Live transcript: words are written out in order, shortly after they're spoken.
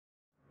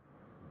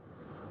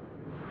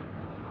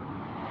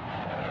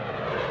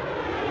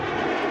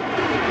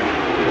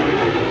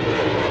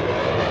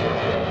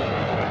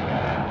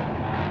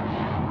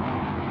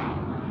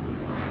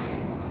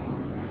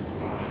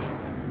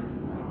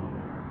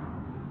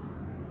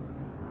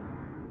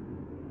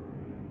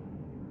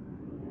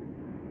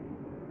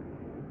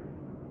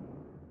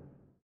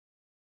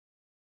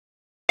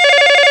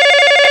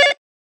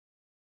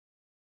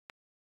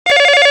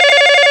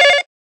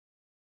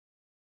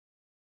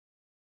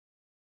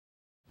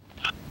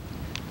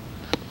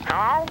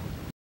Hello?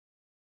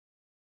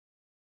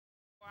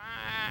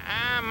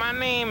 My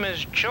name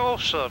is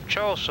Joseph.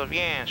 Joseph,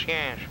 yes.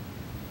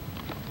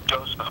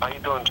 Joseph, how you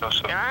doing,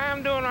 Joseph?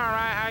 I'm doing all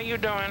right. How you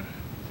doing?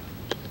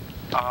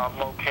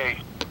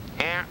 Okay.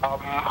 Yeah.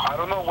 I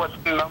don't know what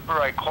number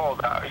I called.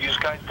 Are you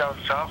guys down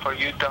south? Are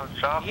you down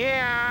south?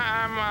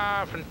 Yeah,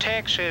 I'm from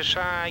Texas.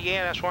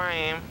 Yeah, that's where I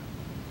am.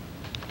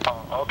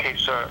 Oh, okay,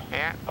 sir.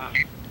 Yeah.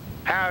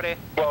 Howdy.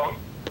 Well,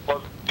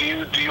 do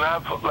you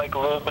have like a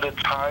little bit of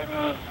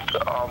time?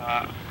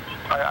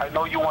 I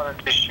know you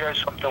wanted to share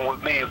something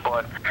with me,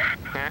 but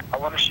Yeah. I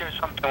want to share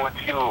something with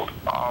you.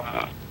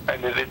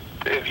 And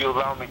if you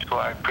allow me to,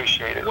 I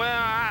appreciate it.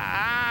 Well,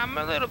 I'm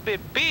a little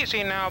bit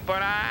busy now,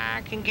 but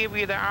I can give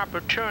you the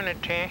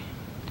opportunity.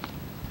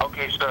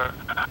 Okay, sir.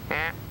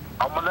 Yeah.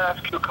 I'm going to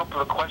ask you a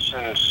couple of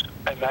questions,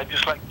 and I'd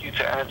just like you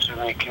to answer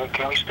me.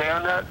 Can we stay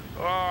on that?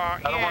 I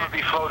don't want to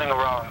be floating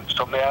around,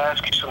 so may I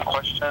ask you some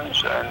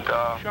questions? And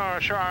Sure.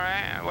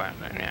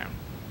 Yeah.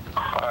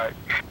 All right,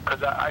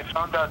 because I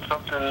found out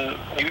something.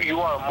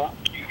 You are a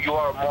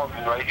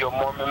Mormon, right? You're a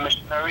Mormon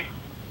missionary?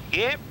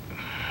 Yep.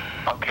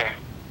 Okay.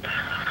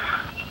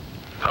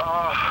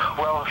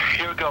 Well,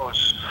 here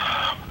goes.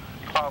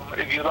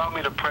 If you allow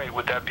me to pray,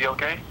 would that be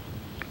okay?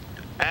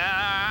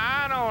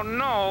 I don't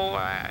know.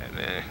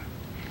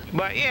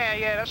 But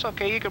yeah, that's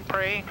okay. You can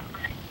pray.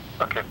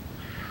 Okay.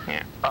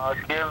 Yeah.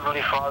 Dear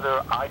Heavenly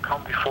Father, I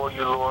come before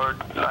you, Lord,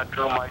 not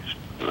through my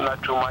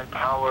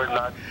power,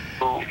 not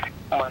through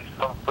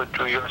myself, but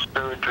through your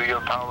Spirit, through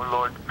your power,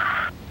 Lord.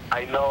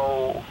 I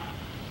know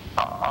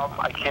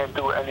I can't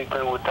do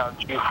anything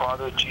without you,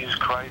 Father, Jesus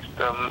Christ,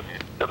 the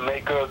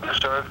Maker of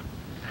this earth.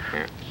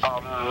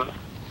 I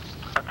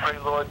pray,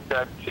 Lord,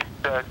 that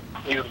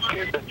you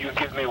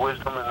give me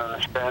wisdom and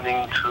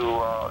understanding to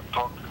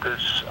talk to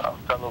this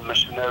fellow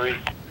missionary.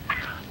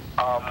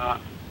 I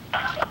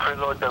pray,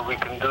 Lord, that we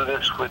can do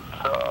this with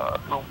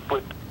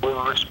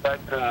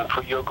respect and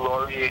for your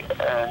glory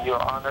and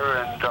your honor.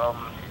 And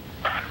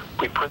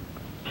we put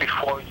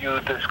before you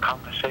this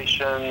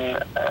conversation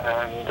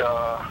and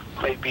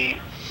maybe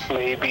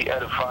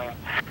edifying.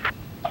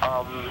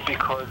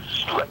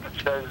 Because, like it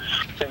says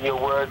in your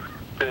word,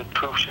 the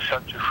truth shall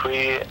set you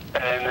free.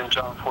 And in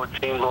John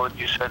 14, Lord,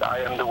 you said, I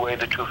am the way,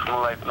 the truth, and the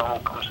life. No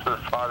one comes to the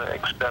Father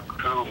except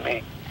through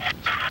me.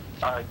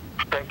 All right.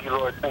 Thank you,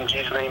 Lord. In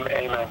Jesus' name,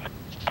 amen.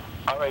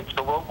 All right.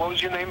 So what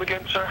was your name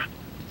again, sir?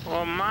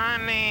 Well, my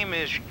name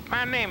is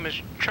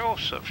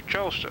Joseph.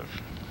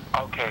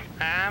 Okay.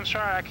 I'm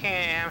sorry,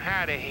 I'm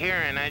hard of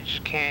hearing. I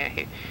just can't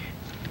hear.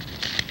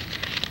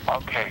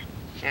 Okay.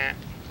 Yeah.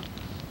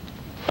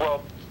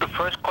 Well, the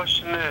first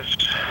question is,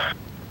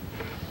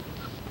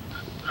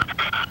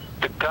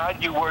 the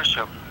God you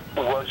worship,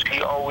 was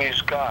he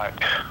always God?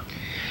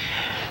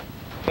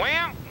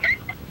 Well,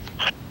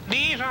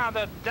 these are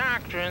the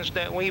doctrines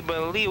that we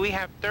believe. We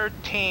have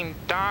 13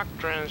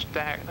 doctrines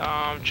that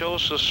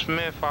Joseph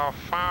Smith, our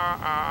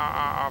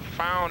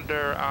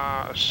founder,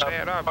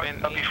 set up.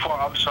 Before,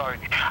 I'm sorry,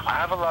 I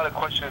have a lot of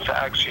questions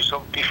to ask you.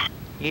 So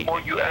before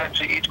you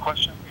answer each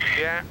question,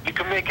 you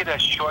can make it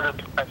as short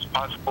as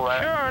possible.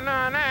 Sure,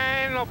 no,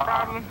 ain't no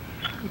problem.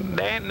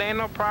 There ain't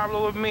no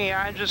problem with me.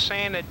 I'm just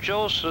saying that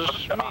Joseph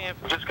Smith...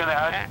 I'm just going to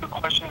ask you a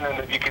question, and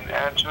if you can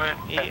answer it...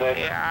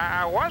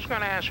 I was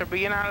going to answer, but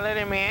you're not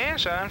letting me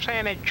answer. I'm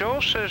saying that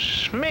Joseph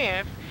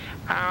Smith,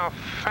 our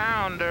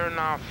founder and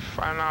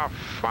our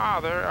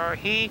father,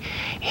 he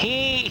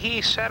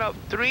set up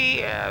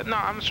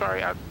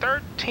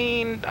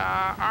 13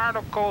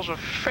 articles of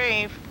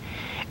faith,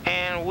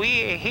 and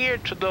we adhere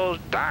to those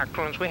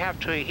doctrines. We have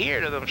to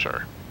adhere to them,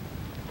 sir.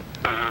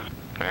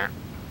 Yeah.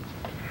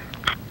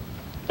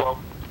 Well,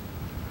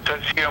 it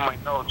says here in my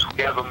notes,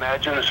 we have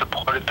imagined and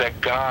supported that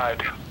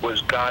God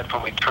was God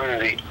from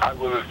eternity. I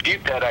will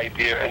refute that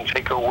idea and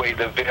take away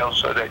the veil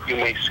so that you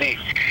may see.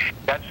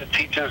 That's the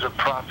teachings of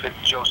Prophet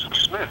Joseph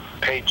Smith,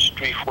 page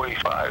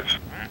 345.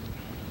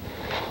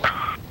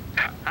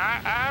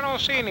 I don't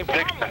see any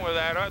problem with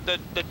that. The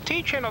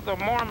teaching of the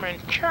Mormon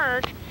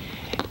Church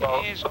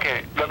is...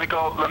 Okay, let me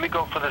go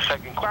for the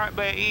second question.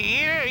 But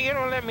you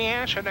don't let me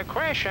answer the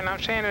question.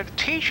 I'm saying that the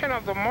teaching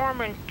of the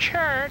Mormon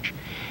Church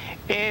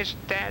is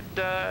that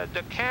the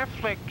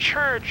Catholic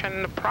Church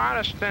and the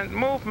Protestant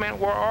movement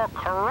were all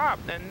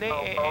corrupt, and they...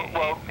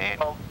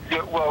 I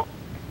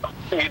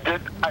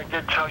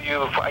did tell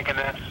you if I can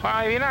answer.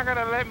 Well, if you're not going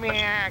to let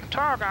me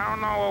talk, I don't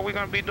know what we're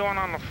going to be doing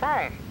on the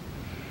phone.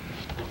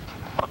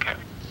 Okay.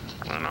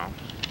 You know?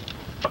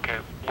 Okay,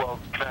 well,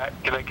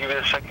 can I give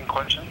you the second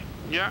question?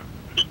 Yeah.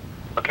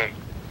 Okay.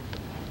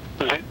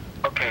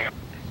 Okay.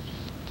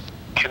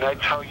 Can I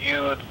tell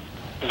you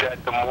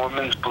that the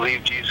Mormons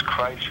believe Jesus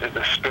Christ is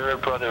the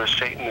spirit brother of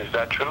Satan? Is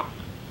that true?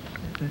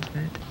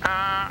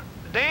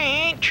 They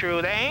ain't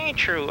true.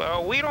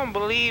 We don't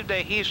believe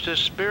that he's the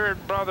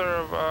spirit brother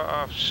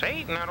of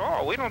Satan at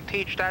all. We don't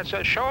teach that.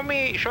 So show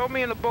me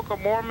in the Book of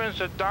Mormons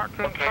the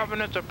Doctrine and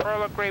Covenants, the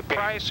Pearl of Great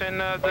Price, and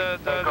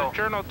the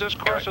Journal of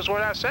Discourses where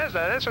that says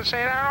that. It doesn't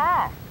say that at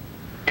all.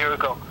 Here we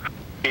go.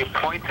 The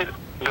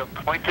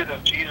appointed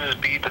of Jesus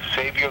be the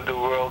Savior of the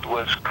world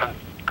was contained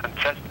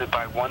manifested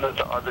by one of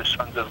the other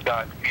sons of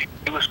God.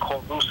 He was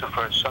called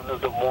Lucifer, son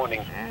of the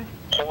morning,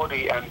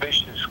 haughty,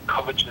 ambitious,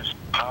 covetous,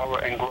 power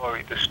and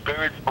glory. The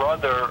spirit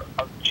brother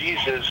of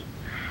Jesus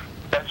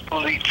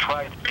desperately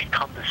tried to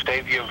become the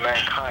savior of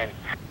mankind.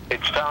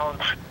 It's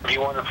found, if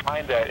you want to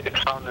find that, it's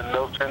found in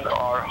Milton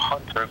R.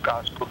 Hunter,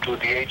 Gospel Through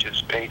the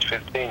Ages, page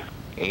 15.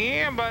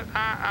 Yeah, but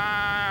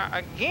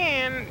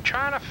again,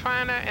 trying to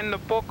find that in the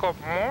Book of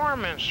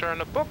Mormon, sir. In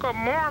the Book of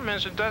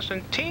Mormons, it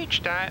doesn't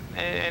teach that,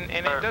 and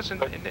it doesn't.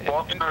 The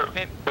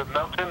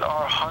Milton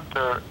R.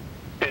 Hunter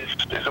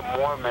is a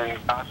Mormon,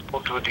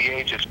 Gospel Through the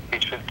Ages,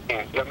 page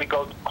 15. Let me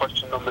go to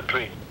question number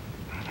 3.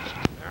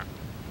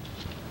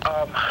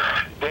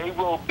 They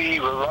will be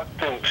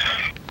reluctant.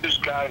 These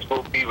guys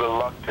will be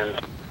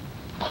reluctant,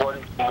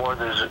 according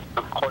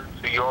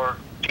to your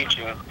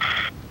teaching.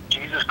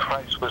 Jesus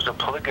Christ was a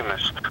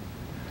polygamist.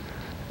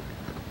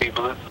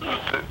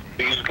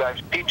 These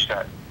guys teach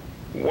that.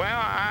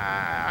 Well,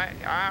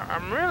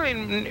 I'm really,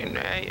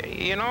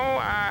 you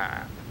know,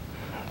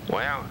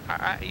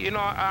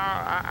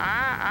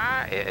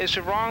 is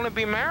it wrong to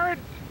be married?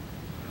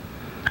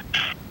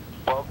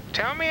 Well,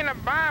 tell me in the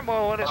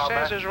Bible what it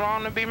says is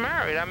wrong to be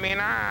married. I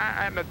mean,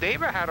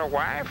 David had a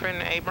wife,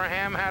 and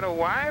Abraham had a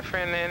wife,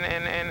 and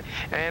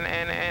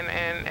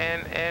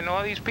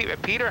all these people.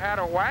 Peter had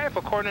a wife,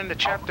 according to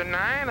chapter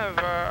 9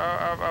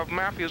 of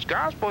Matthew's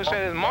Gospel. It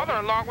said his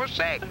mother-in-law was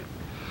sick.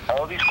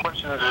 All these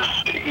questions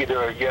is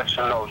either a yes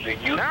or no.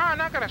 No, I'm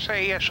not going to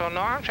say yes or no.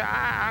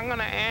 I'm going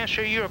to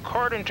answer you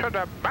according to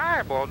the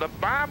Bible. The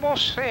Bible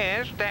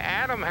says that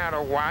Adam had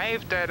a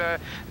wife, that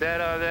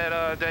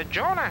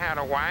Jonah had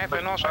a wife,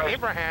 and also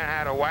Abraham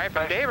had a wife,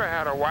 and David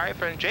had a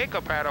wife, and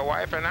Jacob had a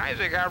wife, and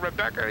Isaac had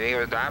Rebecca.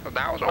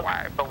 That was a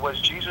wife. But was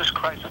Jesus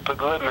Christ a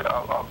polygamist?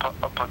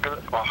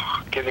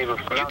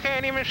 You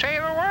can't even say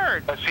the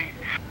word. See,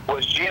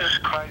 was Jesus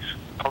Christ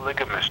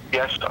polygamist?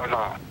 Yes or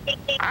no?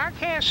 I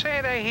can't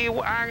say that he.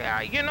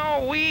 You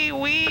know, we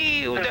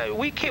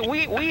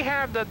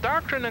have the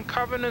Doctrine and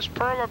Covenants,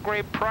 Pearl of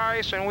Great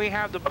Price, and we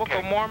have the Book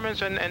of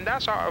Mormons, and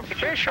that's our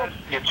official.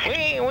 We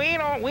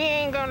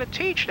ain't gonna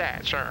teach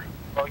that, sir.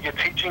 Well, you're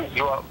teaching.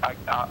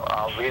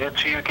 I'll read it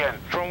to you again.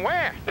 From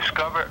where?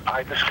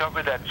 I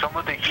discovered that some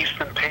of the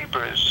Eastern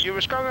papers. You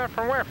discovered that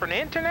from where? From the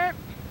internet?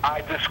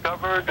 I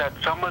discovered that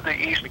some of the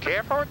Eastern. Be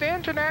careful with the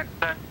internet.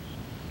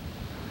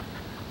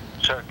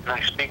 Sir, can I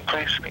speak,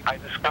 please? I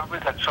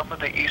discovered that some of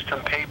the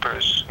Eastern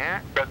papers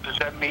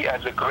represent me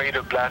as a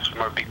greater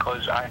blasphemer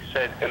because I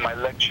said in my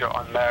lecture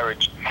on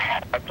marriage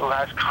at the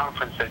last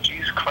conference that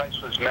Jesus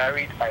Christ was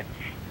married at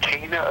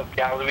Cana of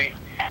Galilee,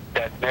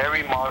 that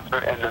Mary,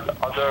 Martha, and the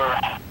other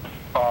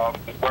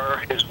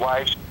were his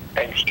wives,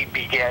 and he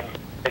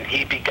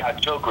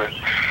begot children.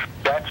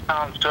 That's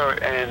found, sir,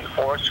 in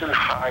Orson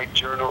Hyde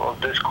Journal of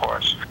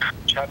Discourse,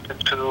 chapter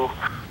 2,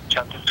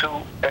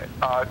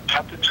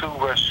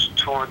 verse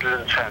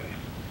 210.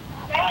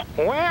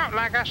 Well,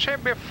 like I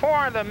said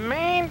before, the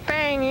main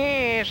thing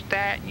is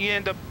that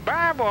the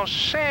Bible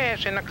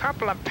says in a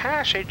couple of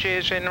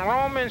passages in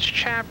Romans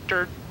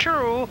chapter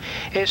 2,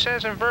 it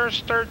says in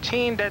verse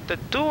 13 that the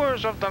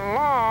doers of the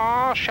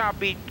law shall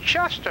be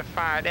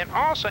justified. And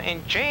also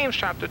in James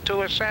chapter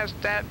 2, it says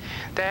that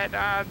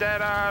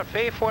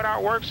faith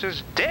without works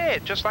is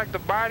dead. Just like the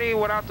body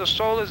without the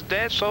soul is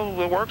dead, so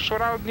the works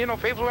without,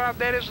 faith without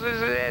dead is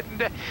dead.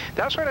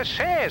 That's what it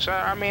says.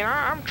 I mean,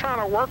 I'm trying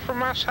to work for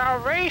my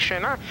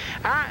salvation.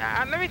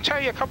 Let me tell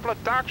you a couple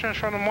of doctrines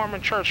from the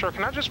Mormon Church, sir.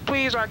 Can I just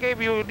please? I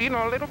gave you,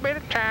 a little bit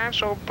of time,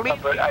 so please.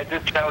 But I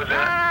did tell that.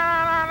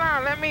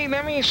 No.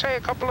 Let me say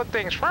a couple of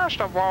things. First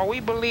of all, we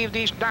believe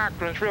these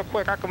doctrines real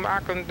quick. I can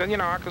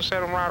say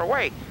them right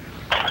away.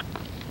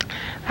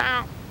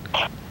 Now,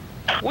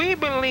 we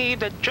believe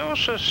that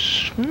Joseph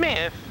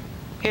Smith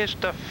is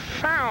the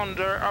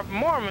founder of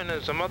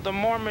Mormonism, of the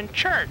Mormon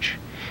Church.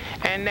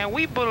 And that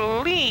we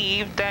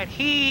believe that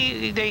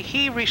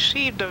he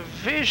received a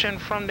vision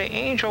from the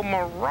angel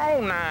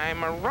Moroni,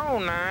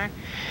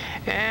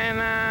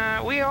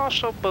 and we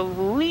also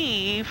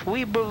believe,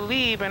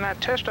 and I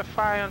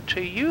testify unto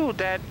you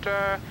that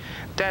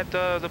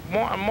the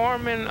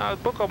Mormon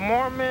Book of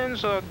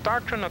Mormons,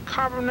 Doctrine of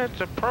Covenants,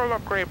 the Pearl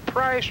of Great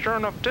Price,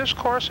 Journal of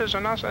Discourses,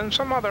 and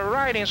some other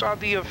writings are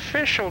the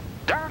official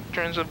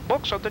doctrines of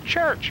books of the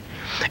church.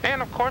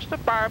 And of course, the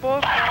Bible,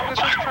 if all this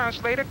is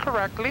translated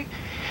correctly.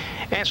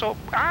 And so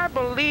I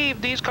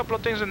believe these couple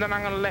of things, and then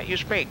I'm going to let you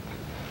speak.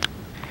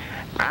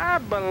 I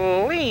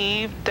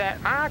believe that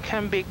I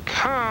can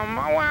become,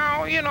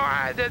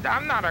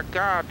 I'm not a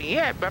god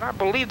yet, but I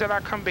believe that I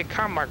can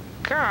become a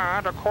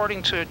God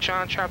according to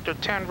John chapter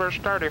 10 verse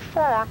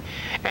 34,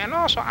 and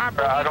also I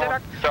believe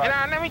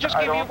let me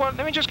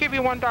just give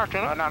you one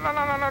doctrine.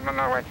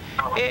 No, wait.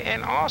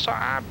 And also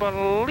I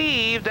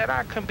believe that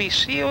I can be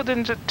sealed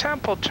in the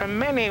temple to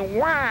many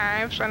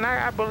wives, and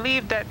I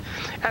believe that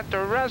at the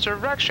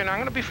resurrection, I'm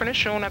going to be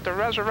finished soon, at the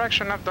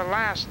resurrection of the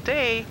last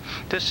day,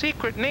 the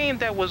secret name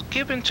that was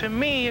given to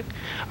me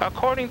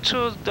according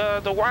to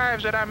the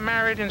wives that I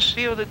married and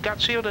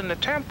got sealed in the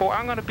temple,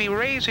 I'm going to be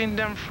raising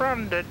them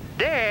from the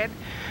dead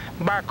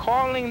by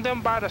calling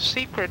them by the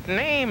secret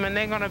name, and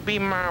they're going to be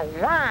my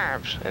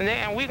wives,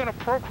 and we're going to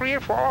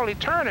procreate for all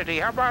eternity.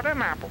 How about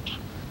them apples?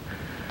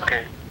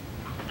 Okay.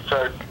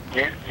 So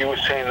you were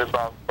saying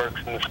about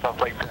works and stuff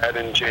like that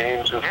in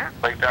James and stuff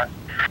like that.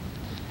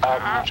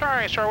 I'm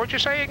sorry, sir. What'd you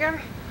say again?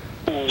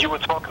 You were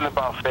talking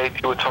about faith.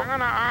 You were talking.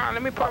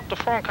 Let me pull up the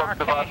phone because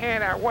I can't hear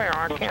that well.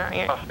 I can't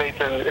hear. About faith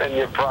and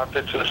your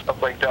prophets and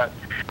stuff like that.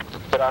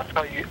 But I'll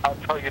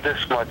tell you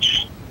this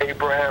much.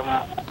 Abraham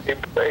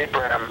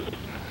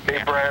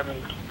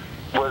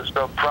was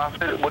the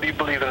prophet. What do you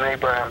believe in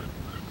Abraham?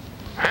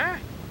 Huh?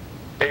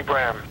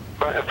 Abraham,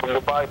 from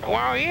the Bible.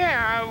 Well,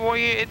 yeah. Well,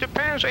 it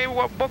depends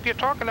what book you're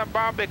talking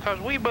about, because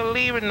we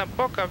believe in the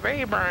book of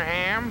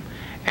Abraham,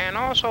 and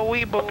also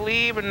we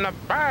believe in the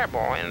Bible.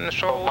 And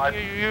so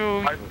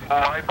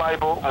my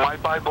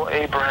Bible,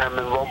 Abraham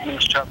in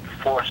Romans chapter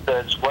 4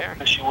 says, "What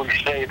does you would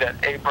say that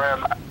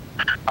Abraham,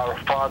 our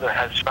father,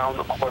 has found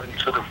according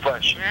to the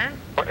flesh?"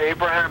 For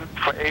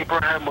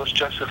Abraham was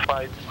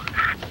justified.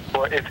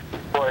 For if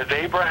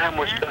Abraham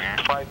was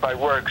justified by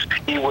works,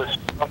 he was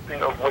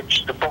something of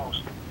which to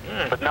boast,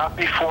 but not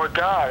before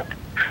God.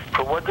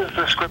 For what does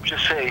the scripture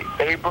say?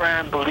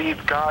 Abraham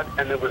believed God,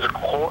 and it was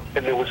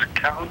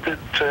counted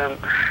to him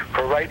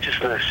for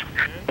righteousness.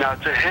 Now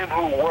to him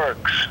who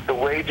works, the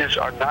wages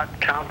are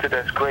not counted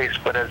as grace,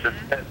 but as a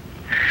debt.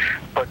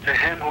 But to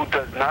him who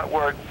does not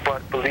work,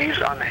 but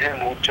believes on him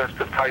who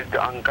justifies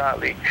the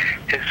ungodly,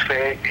 his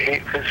faith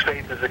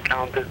is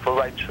accounted for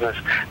righteousness.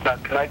 Now,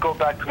 can I go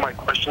back to my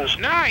questions?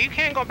 No, you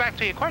can't go back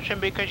to your question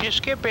because you're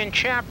skipping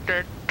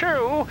chapter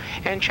 2,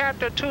 and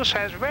chapter 2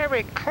 says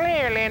very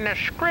clearly in the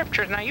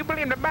scriptures. Now, you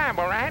believe the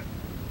Bible, right?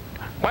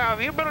 Well,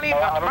 if you believe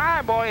the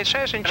Bible, it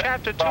says in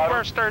chapter 2,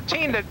 verse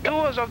 13, the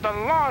doers of the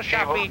law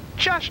shall be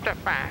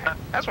justified.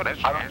 That's what it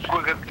says. I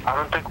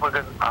don't think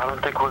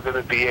we're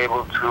gonna be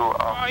able to.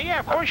 Oh yeah,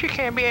 of course you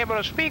can't be able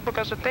to speak,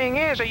 because the thing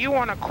is that you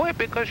want to quit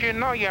because you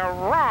know you're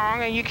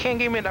wrong and you can't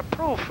give me the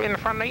proof even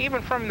from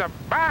the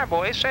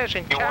Bible. It says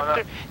in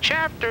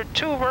chapter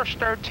 2, verse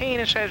 13,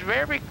 it says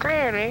very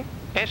clearly.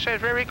 It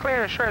says very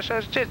clearly, sir. It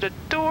says this: the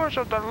doers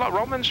of the law.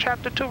 Romans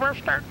chapter 2, verse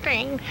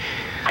 13.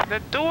 The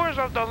doers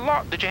of the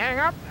law. Did you hang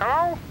up?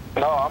 Hello?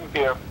 No, I'm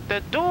here. The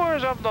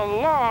doers of the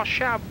law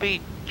shall be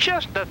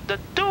the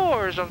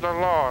doers of the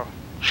law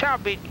shall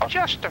be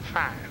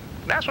justified.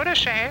 That's what it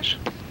says.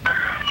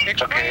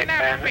 Explain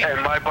that to me.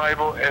 And my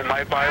Bible, in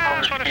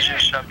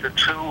Ephesians chapter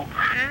 2,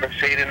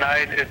 verse 8 and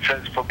 9, it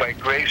says, "For by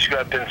grace you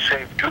have been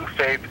saved through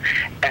faith,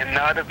 and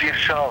not of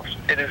yourselves.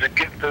 It is a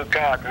gift of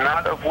God,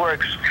 not of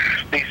works,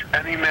 lest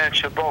any man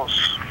should boast.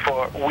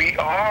 For we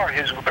are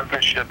his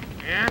workmanship,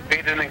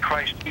 created in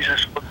Christ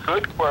Jesus for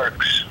good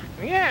works."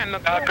 Yeah, and the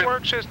good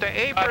works is the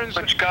aprons.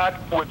 Which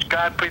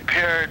God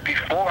prepared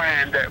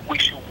beforehand that we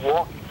should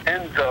walk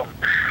in them.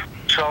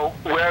 So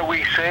where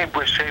we saved,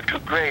 we're saved through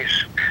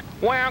grace.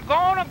 Well,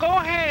 go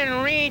ahead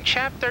and read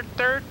chapter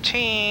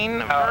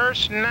 13,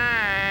 verse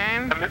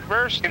 9,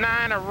 verse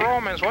 9 of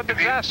Romans. What does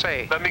that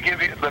say? Let me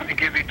give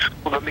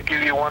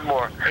you one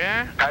more.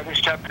 Yeah. Titus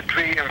chapter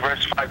 3 and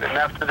verse 5. And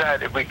after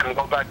that, if we can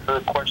go back to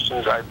the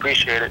questions, I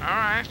appreciate it. All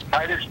right.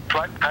 Titus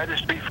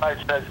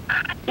 3:5 says,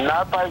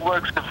 "Not by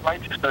works of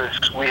righteousness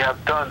we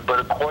have done, but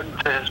according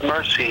to his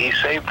mercy he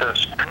saved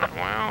us."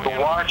 Well,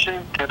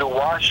 through the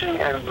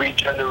washing and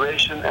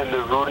regeneration and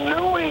the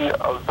renewing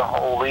of the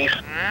Holy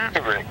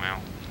Spirit.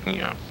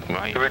 Yeah,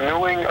 right. The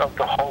renewing of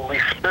the Holy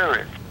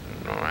Spirit.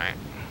 All right.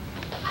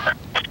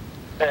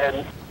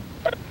 And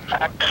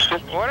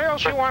what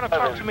else you want to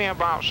talk to me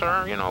about,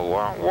 sir? You know,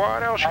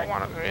 what else you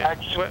want to...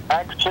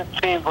 Acts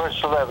 15,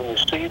 verse 11. You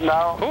see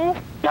now? Who?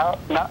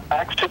 Now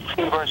Acts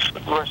 15,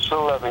 verse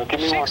 11. Give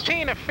me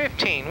 16 or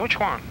 15? Which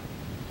one?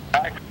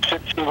 Acts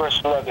 15,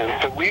 verse 11.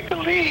 "For we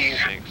believe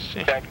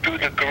that through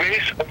the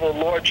grace of the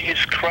Lord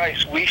Jesus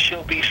Christ, we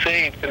shall be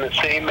saved in the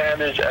same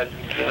manners as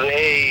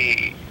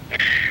they."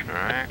 All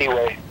right.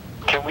 Anyway,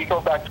 can we go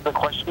back to the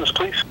questions,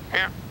 please?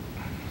 Yeah.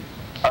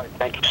 All right,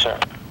 thank you, sir.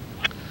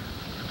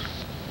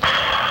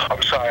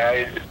 I'm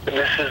sorry,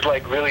 this is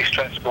like really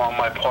stressful on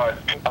my part.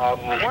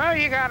 Well,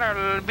 you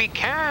gotta be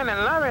kind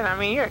and loving. I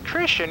mean, you're a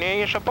Christian.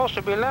 You're supposed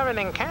to be loving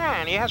and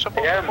kind. You're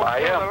supposed to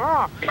fulfill the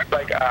law.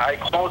 Like I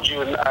called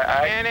you, and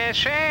and it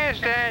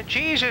says that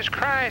Jesus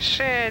Christ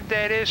said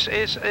that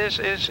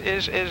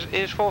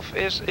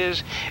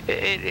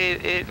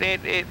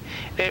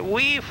that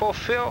we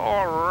fulfill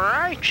all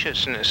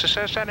righteousness. It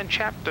says that in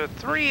chapter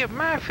 3 of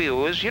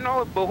Matthew.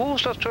 It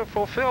behooves us to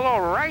fulfill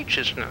all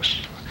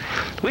righteousness.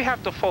 We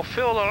have to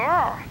fulfill the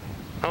law.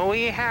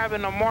 We have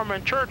in the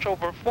Mormon church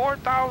over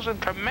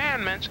 4,000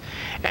 commandments,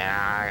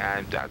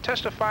 and I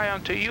testify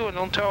unto you, and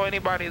don't tell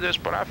anybody this,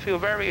 but I feel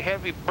very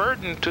heavy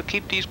burden to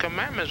keep these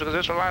commandments because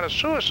there's a lot of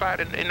suicide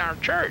in our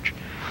church.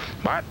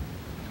 But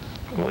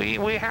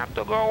we have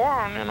to go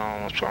on,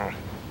 so.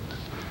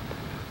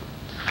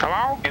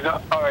 Hello?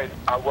 All right.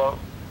 Well,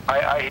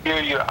 I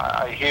hear you,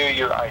 I hear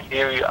you, I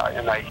hear you,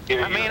 and I hear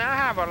you. I mean, I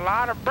have a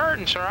lot of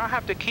burdens, sir. I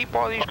have to keep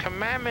all these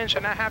commandments,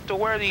 and I have to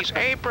wear these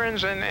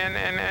aprons, and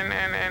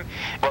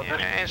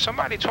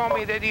somebody told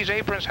me that these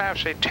aprons have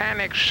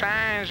satanic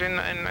signs, and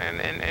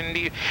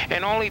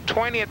only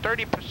 20 or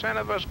 30%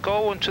 of us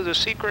go into the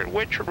secret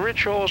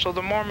rituals of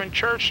the Mormon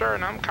Church, sir.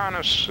 And I'm kind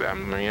of,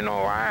 you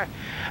know, I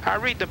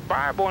read the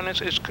Bible, and I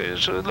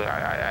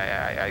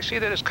see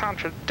that it's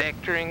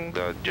contradicting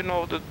the, you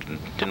know,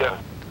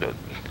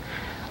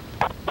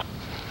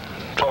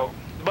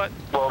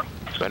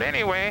 But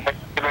anyway.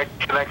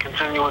 Can I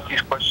continue with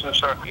these questions,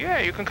 sir? Yeah,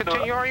 you can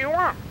continue all you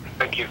want.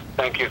 Thank you.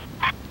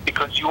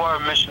 Because you are a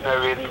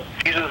missionary, and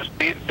these are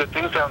the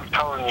things that I'm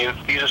telling you.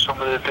 These are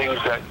some of the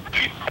things that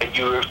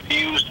you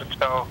refuse to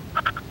tell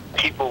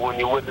people when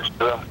you witness to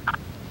them.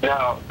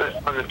 Now,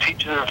 on the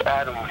teaching of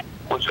Adam,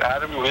 was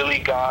Adam really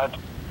God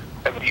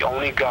and the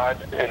only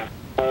God in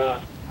whom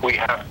we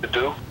have to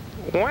do?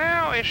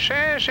 Well, it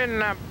says in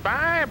the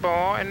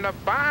Bible, and the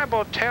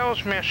Bible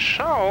tells me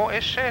so.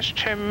 It says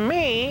to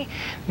me,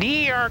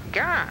 ye are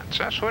gods.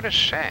 That's what it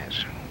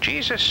says.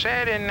 Jesus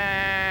said in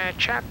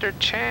chapter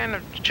 10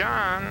 of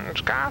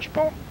John's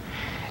Gospel,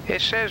 it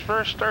says,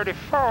 verse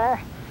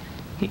 34,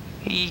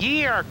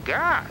 ye are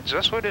gods.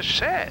 That's what it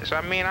says.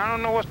 I mean, I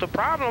don't know what's the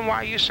problem. Why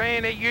are you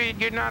saying that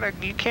you're not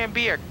you can't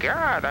be a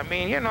god? I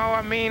mean, isn't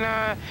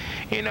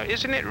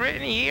it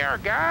written, ye are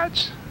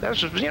gods?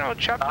 That's,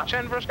 chapter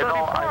 10, verse 34.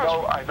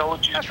 I know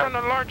what you That's from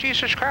the Lord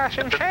Jesus Christ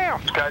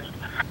himself.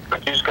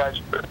 These guys,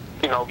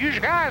 You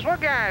guys, what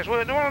guys?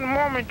 We're doing the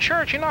Mormon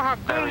Church. You know how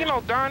good,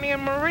 Donnie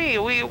and Marie.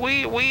 We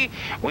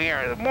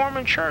are the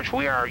Mormon Church.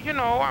 We are,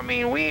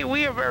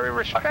 we are very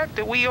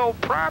respected. We owe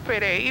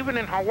property, even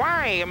in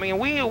Hawaii. I mean,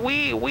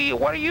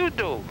 what do you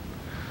do?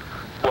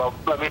 Well,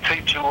 let me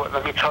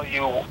tell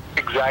you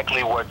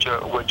exactly what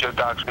your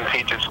doctrine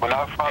teaches. When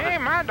our father, it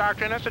ain't my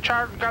doctrine. That's the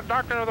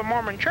doctrine of the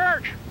Mormon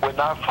Church. When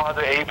our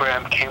father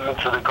Abraham came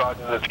into the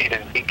Garden of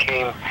Eden, he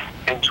came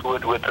into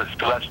it with a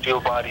celestial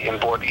body and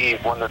brought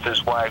Eve, one of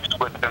his wives,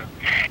 with him.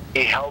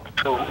 He helped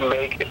to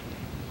make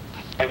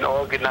and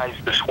organize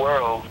this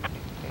world.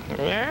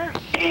 Yeah.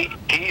 He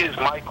is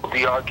Michael,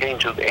 the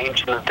archangel, the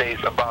ancient of days,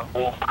 about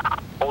whom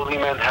holy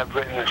men have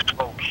written and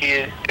spoke.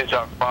 He is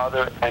our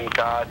Father and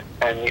God,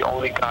 and the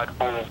only God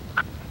whom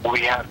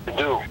we have to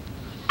do.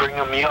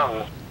 Brigham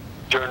Young,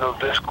 Journal of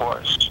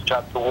Discourse,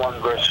 chapter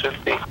 1, verse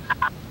 50.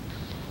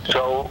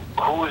 So,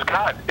 who is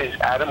God? Is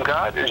Adam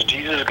God? Is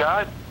Jesus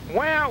God?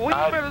 Well, we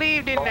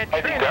believed in the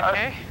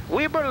Trinity.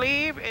 We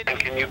believe in... And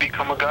can you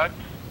become a God?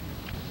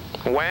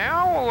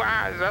 Well,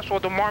 that's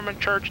what the Mormon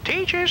Church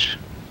teaches.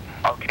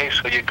 Okay,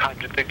 so you're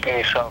contradicting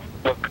yourself.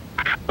 Look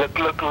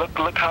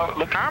how...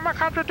 How am I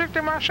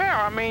contradicting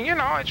myself? I mean,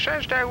 it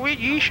says that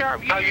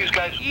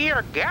ye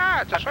are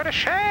gods. That's what it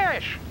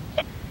says.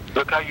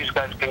 Look how you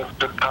guys can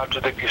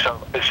contradict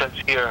yourself. It says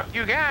here...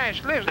 You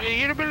guys, listen,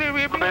 you're being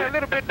a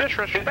little bit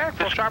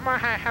disrespectful, so I might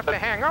have to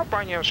hang up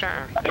on you,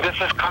 son. This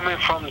is coming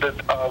from the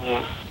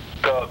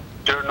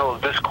Journal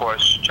of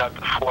Discourse,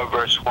 chapter 4,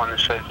 verse 1. It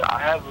says, I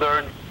have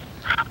learned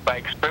by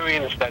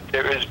experience that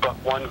there is but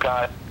one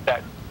God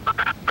that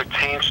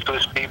pertains to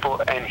his people,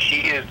 and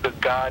he is the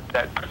God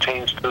that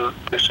pertains to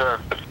this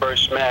earth, the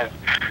first man.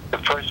 The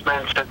first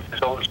man sent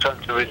his own son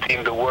to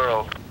redeem the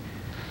world.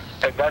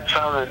 And that's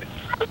found in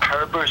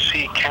Herbert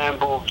C.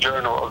 Campbell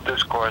Journal of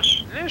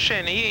Discourse.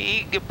 Listen,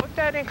 you put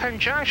that in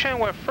conjunction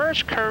with 1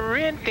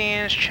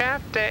 Corinthians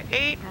chapter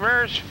 8,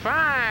 verse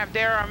 5.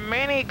 There are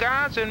many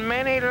gods and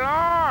many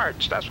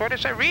lords. That's what it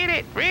says. Read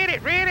it.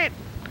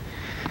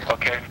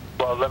 Okay.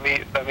 Well, let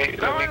me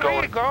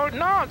go.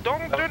 No,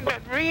 don't do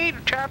that. Read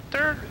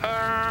chapter,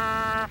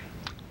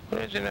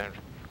 what is it?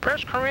 1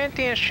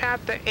 Corinthians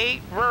chapter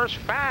 8, verse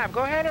 5.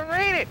 Go ahead and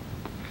read it.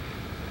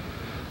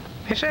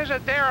 It says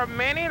that there are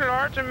many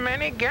lords and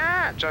many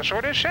gods. That's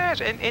what it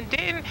says. And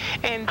didn't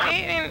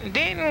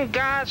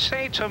God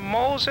say to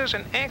Moses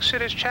in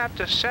Exodus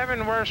chapter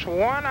 7, verse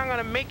 1, I'm going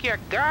to make you a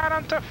god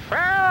unto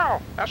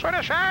Pharaoh. That's what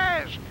it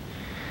says.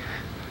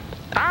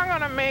 I'm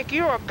going to make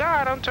you a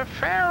god unto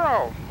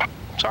Pharaoh.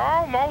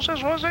 So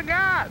Moses was a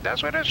god.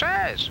 That's what it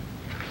says.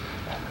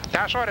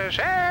 That's what it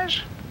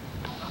says.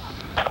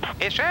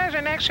 It says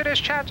in Exodus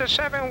chapter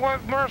 7,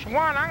 verse 1,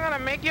 I'm going to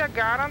make you a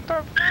god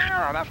unto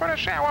Pharaoh. That's what it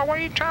says. Well, what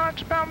are you trying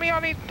to tell me all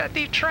these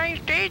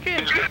strange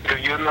teachings? Do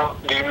you know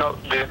the...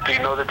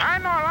 I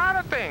know a lot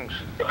of things.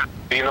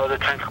 Do you know the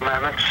Ten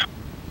Commandments?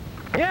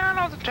 Yeah, I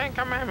know the Ten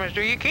Commandments.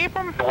 Do you keep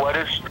them? What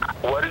is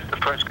the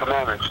first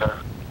commandment, sir?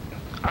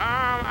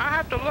 I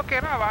have to look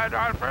it up.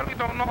 I really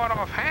don't know it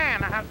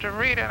offhand. I have to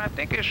read it. I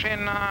think it's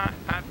in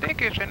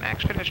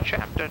Exodus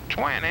chapter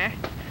 20.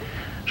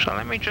 So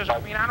let me just, I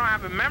don't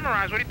have it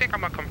memorized. What do you think,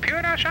 I'm a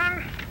computer,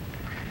 son?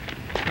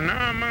 No,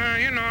 I'm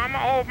an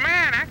old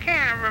man. I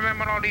can't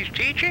remember all these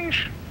teachings.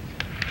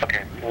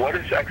 Okay, what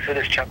is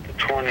Exodus chapter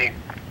 20?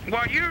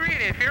 Well, you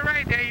read it. If you're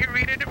right there, you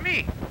read it to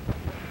me.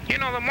 You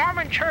know, the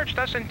Mormon Church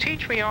doesn't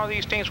teach me all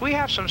these things. We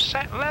have some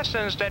set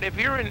lessons that if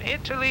you're in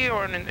Italy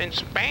or in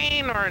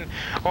Spain or in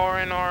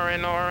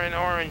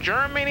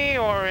Germany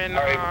or in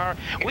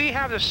we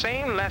have the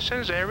same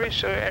lessons every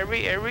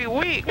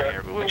week.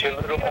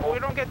 We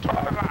don't get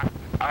taught a lot.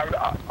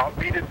 I'll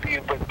read it to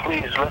you, but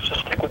please, let's just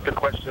stick with the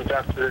questions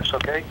after this,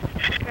 okay?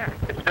 Yeah.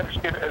 It says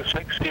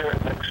here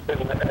in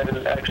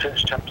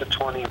Exodus chapter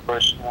 20,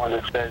 verse 1,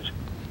 it says,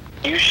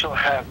 "You shall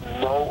have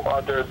no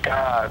other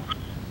gods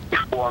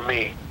before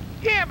me."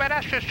 Yeah, but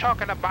that's just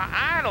talking about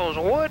idols,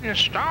 wood and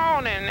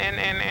stone,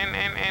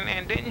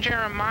 and didn't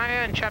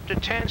Jeremiah in chapter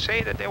 10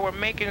 say that they were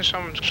making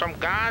some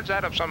gods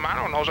out of some, I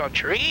don't know, some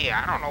tree,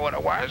 I don't know what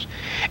it was,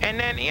 and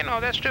then, you know,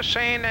 that's just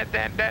saying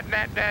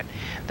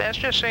that's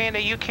just saying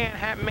that you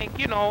can't make,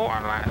 you know,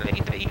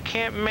 that you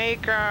can't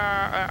make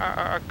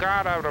a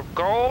god out of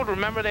gold.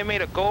 Remember they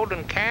made a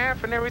golden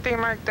calf and everything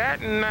like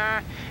that, and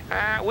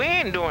we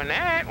ain't doing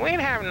that. We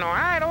ain't having no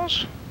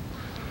idols.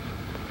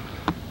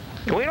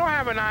 We don't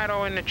have an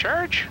idol in the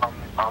church.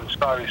 I'm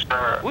sorry,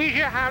 sir. We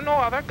should have no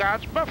other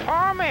gods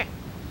before me.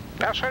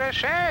 That's what it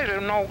says.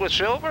 No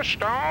silver,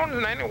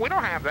 stone, we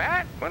don't have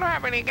that. We don't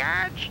have any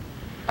gods.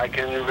 I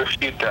can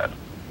refute that.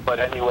 But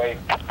anyway,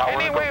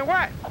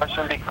 what?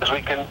 Question, because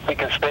we can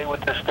stay with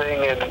this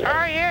thing and.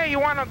 Oh yeah, you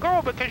want to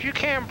go because you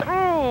can't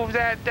prove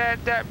that.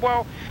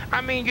 Well,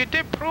 I mean, you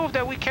did prove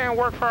that we can't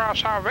work for our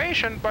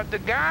salvation, but the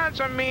gods.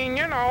 I mean,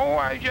 you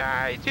know,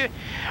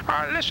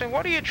 listen.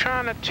 What are you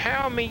trying to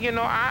tell me? You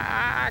know,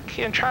 I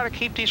can try to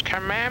keep these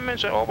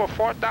commandments at over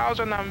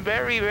 4,000. I'm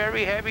very,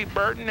 very heavy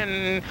burden,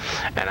 and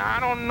I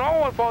don't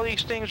know if all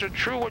these things are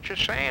true. What you're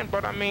saying,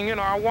 but I mean, you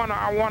know, I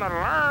wanna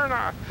learn.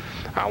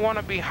 I want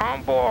to be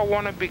humble. I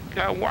want to be.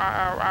 I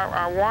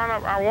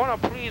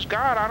want to please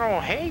God. I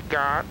don't hate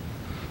God.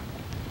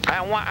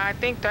 I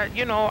think that,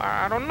 you know,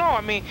 I don't know. I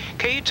mean,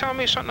 can you tell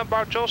me something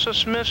about Joseph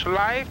Smith's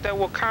life that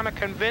will kind of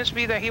convince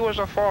me that he was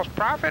a false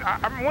prophet?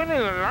 I'm willing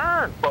to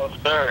learn. Well,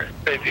 sir,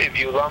 if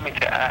you allow me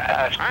to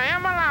ask. I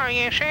am allowing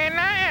you. Ain't saying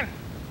nothing.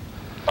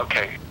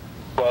 Okay.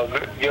 Well,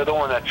 you're the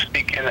one that's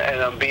speaking,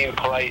 and I'm being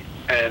polite,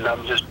 and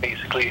I'm just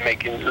basically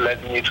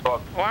letting you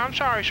talk. Well, I'm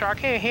sorry, sir. I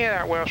can't hear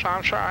that well, so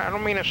I'm sorry. I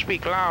don't mean to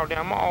speak loud.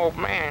 I'm an old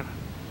man.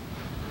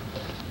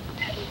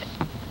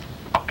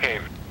 Okay.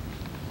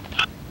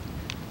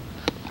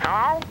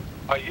 Hello?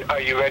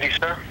 Are you ready,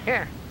 sir?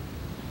 Yeah.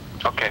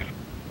 Okay.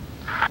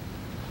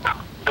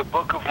 The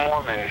Book of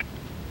Mormon,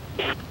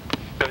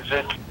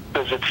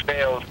 does it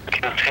fail to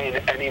contain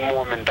any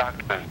Mormon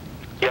doctrine?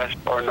 Yes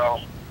or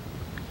no?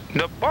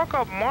 The Book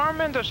of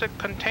Mormon, does it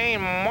contain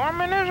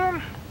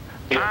Mormonism?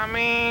 Yeah. I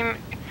mean,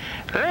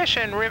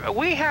 listen,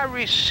 we have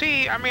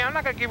received, I mean, I'm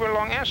not going to give you a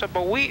long answer,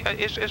 but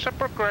it's a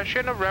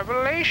progression of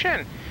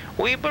revelation.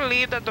 We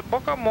believe that the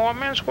Book of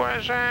Mormon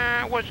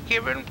was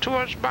given to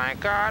us by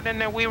God, and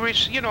that we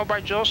received, you know,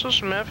 by Joseph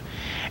Smith,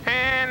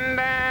 and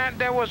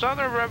there was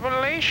other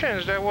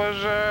revelations. There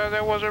was a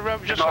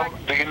just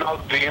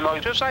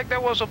like there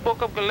was a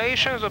Book of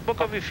Galatians, a Book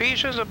of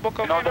Ephesians, a Book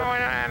of and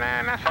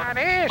that's how it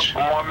is.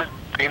 Mormon,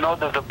 do you know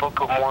that the Book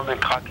of Mormon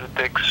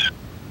contradicts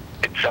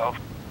itself?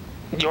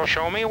 You'll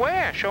show me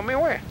where. Show me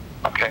where.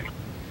 Okay.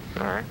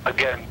 All right.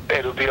 Again,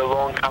 it'll be a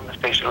long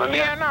conversation. I'm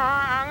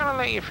gonna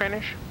let you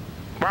finish.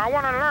 But I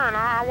want to learn.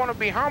 I want to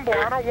be humble.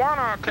 I don't want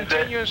to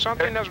continue in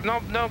something that's no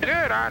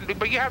good.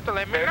 But you have to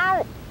let me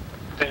know.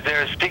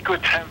 There are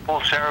secret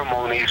temple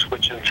ceremonies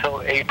which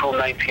until April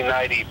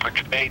 1990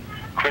 portrayed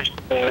Christian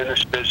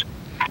ministers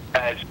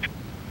as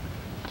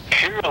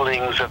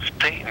hirelings of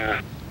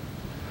Satan.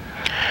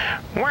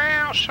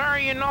 Well, sir,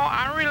 you know,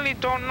 I really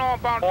don't know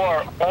about...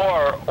 Or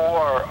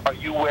are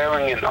you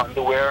wearing an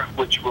underwear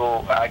which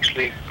will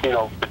actually, you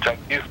know,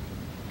 protect you?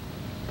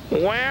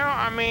 Well,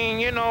 I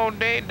mean, you know,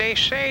 they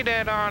say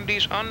that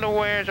these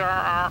underwears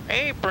are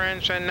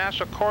aprons, and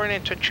that's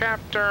according to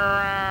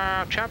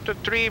chapter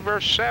 3,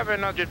 verse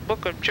 7 of the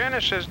book of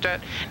Genesis,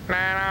 that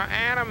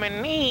Adam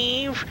and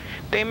Eve,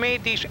 they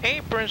made these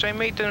aprons. They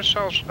made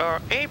themselves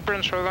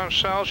aprons for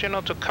themselves, you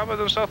know, to cover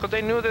themselves, because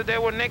they knew that they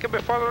were naked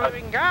before the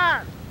living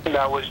God.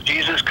 Now, was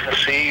Jesus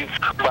conceived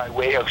by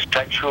way of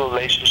sexual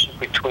relationship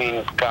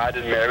between God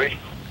and Mary?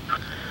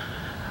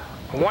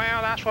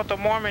 Well, that's what the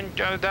Mormon,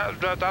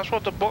 that's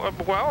what the book,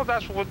 well,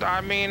 that's what,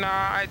 I mean,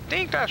 I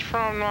think that's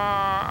from,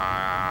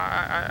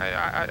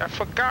 I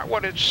forgot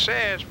what it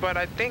says, but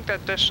I think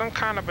that there's some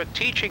kind of a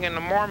teaching in the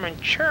Mormon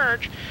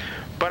church,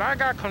 but I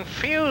got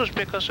confused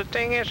because the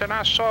thing is that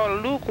I saw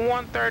Luke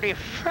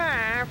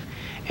 1:35,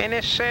 and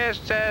it says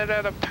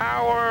that the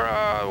power,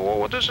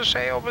 what does it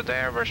say over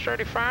there, verse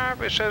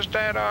 35? It says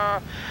that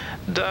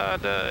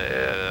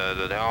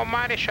the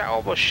Almighty shall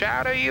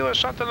overshadow you or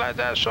something like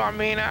that. So, I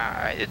mean,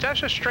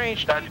 that's a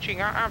strange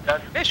teaching.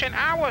 Listen,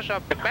 I was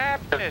a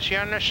Baptist, you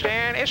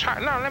understand? It's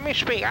hard. No, let me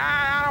speak.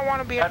 I don't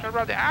want to be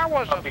interrupted. I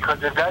was a...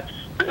 Because if that's...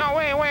 No,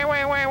 wait.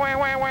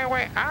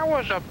 I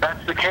was a...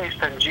 That's the case,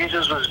 then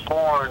Jesus was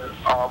born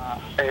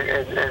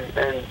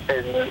in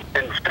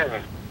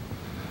sin.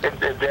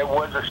 If there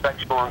was a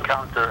sexual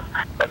encounter,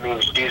 that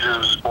means Jesus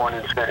was born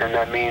in sin, and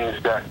that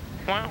means that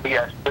Well, we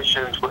as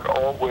Christians, we're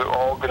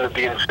all going to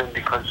be in sin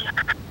because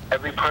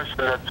every person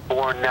that's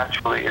born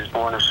naturally is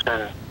born of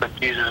sin. But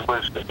Jesus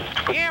was.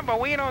 Yeah, but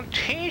we don't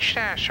teach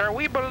that, sir.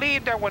 We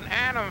believe that when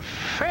Adam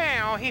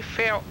fell, he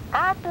fell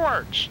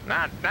upwards,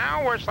 not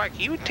downwards like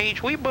you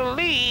teach. We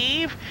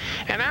believe,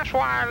 and that's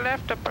why I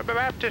left the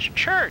Baptist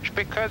church,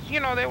 because you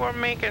know they were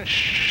making.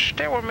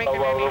 Let me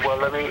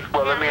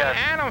ask.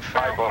 Adam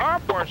fell Bible.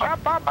 upwards. Up.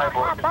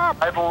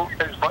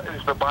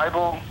 Is the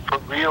Bible for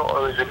real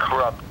or is it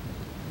corrupt?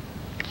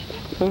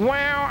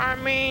 Well, I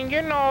mean,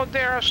 you know,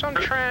 there are some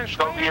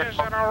translations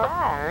that are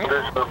wrong.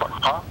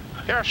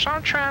 There are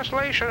some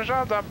translations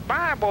of the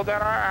Bible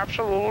that are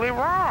absolutely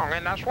wrong,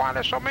 and that's why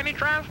there's so many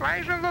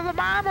translations of the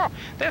Bible.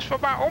 There's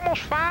about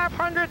almost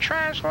 500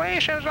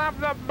 translations of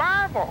the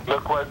Bible.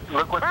 Look what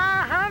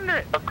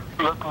 500.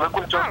 Look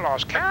what I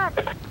lost count.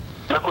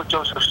 Look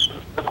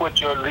what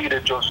your leader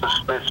Joseph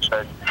Smith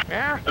said.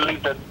 Yeah.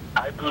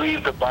 I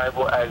believe the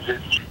Bible as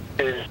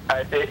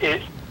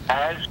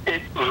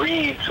it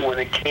reads when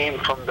it came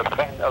from the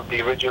pen of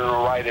the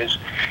original writers.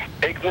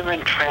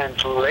 Ignorant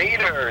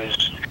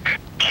translators,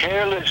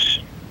 careless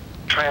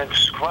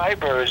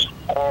transcribers,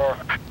 or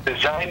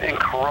designed and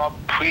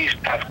corrupt priests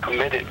have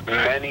committed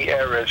many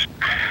errors.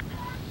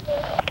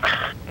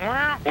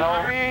 Well, no.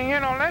 I mean, you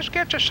know, let's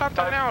get to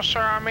something else,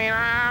 sir. I mean,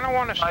 I don't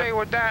want to stay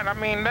with that. I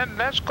mean,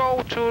 let's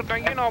go to the,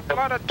 you know,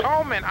 blood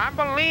atonement. I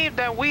believe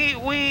that we,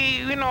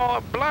 you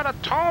know, blood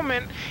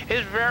atonement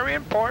is very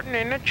important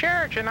in the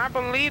church, and I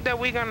believe that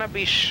we're going to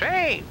be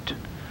saved.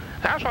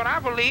 That's what I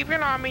believe. You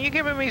know, I mean, you're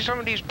giving me some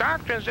of these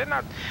doctrines. They're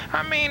not,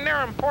 I mean,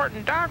 they're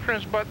important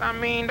doctrines, but, I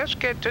mean, let's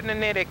get to the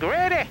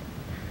nitty-gritty.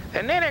 The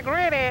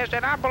nitty-gritty is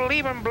that I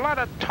believe in blood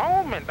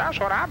atonement. That's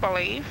what I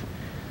believe.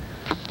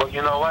 Well,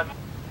 you know what?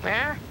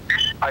 Yeah?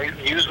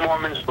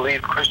 Mormons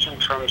believe Christian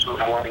terms with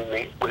Mormon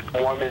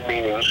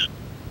meanings.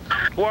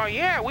 Well,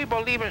 yeah, we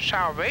believe in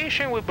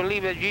salvation. We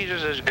believe that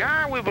Jesus is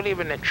God. We believe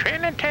in the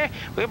Trinity.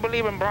 We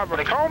believe in blood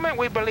atonement.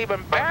 We believe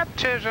in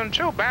baptism,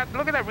 too. Look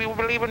at that. We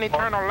believe in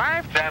eternal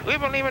life. We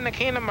believe in the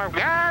kingdom of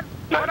God.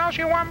 What else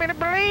you want me to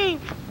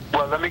believe?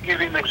 Well, let me give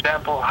you an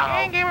example how...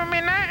 You ain't giving me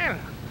nothing.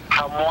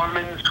 How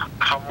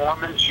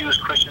Mormons use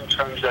Christian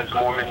terms as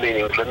Mormon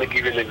meanings. Let me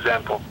give you an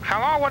example.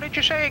 Hello, what did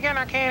you say again?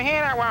 I can't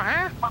hear that well,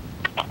 huh?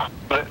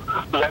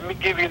 Let me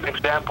give you an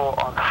example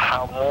on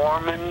how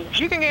Mormons...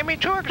 You can give me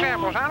 2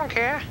 examples, I don't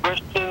care.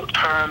 Christian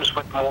terms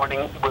with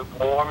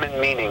Mormon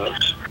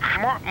meanings.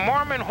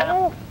 Mormon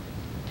who?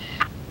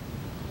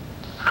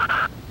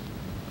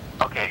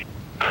 Okay.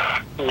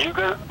 You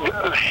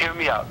gonna hear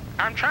me out.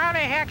 I'm trying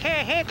to hear, I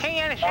can't hear, can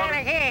you understand?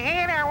 I can't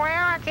hear that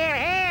well, I can't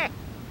hear.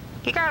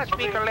 You gotta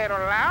speak a little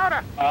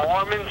louder.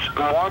 Mormons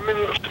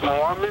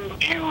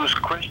use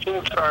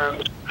Christian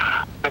terms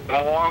with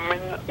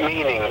Mormon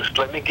meanings.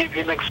 Let me give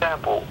you an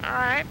example. All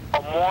right.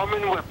 A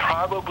Mormon would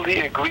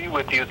probably agree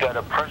with you that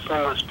a person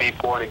must be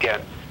born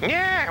again.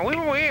 Yeah,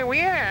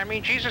 I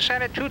mean, Jesus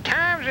said it 2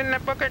 times in the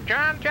book of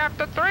John,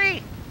 chapter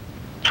 3.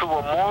 To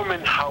a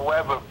Mormon,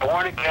 however,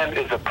 born again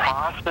is a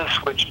process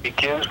which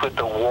begins with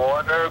the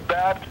water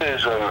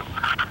baptism.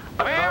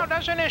 Well,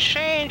 doesn't it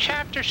say in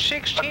chapter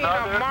 16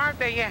 of Mark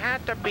that you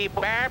have to be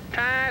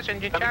baptized?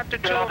 And in chapter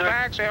 2 of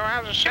Acts, it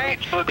has to say,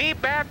 be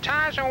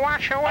baptized and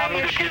wash away your... I'm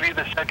going to give you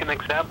the second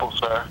example,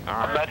 sir.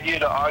 I'm not here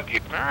to argue.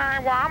 All right,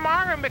 well, I'm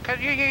arguing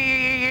because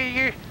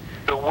you...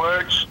 The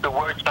word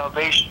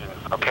salvation,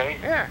 okay?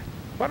 Yeah,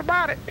 what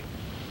about it?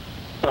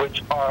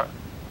 Which are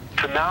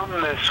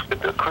synonymous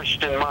with the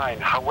Christian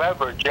mind.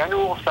 However,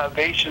 general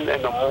salvation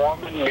in the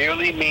Mormon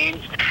merely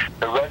means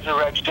the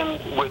resurrection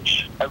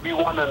which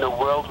everyone in the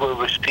world will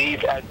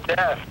receive at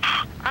death.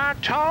 I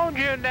told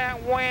you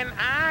that when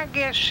I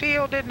was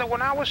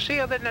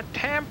sealed in the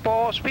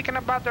temple, speaking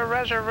about the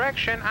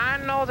resurrection, I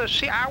know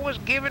I was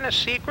given a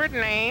secret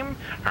name.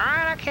 All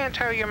right, I can't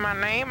tell you my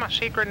name, my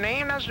secret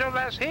name. That's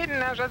hidden.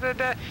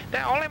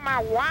 That only my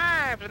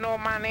wives know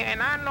my name,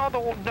 and I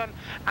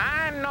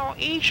know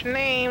each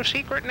name,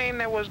 secret name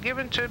that was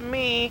given to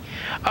me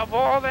of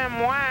all them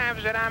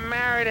wives that I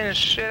married and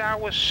said I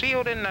was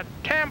sealed in the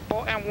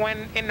temple, and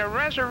when in the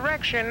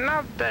resurrection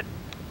of the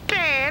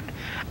dead,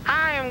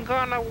 I am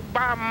gonna,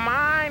 by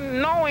my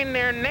knowing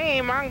their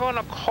name, I'm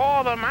gonna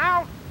call them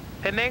out,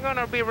 and they're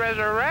gonna be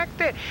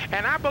resurrected.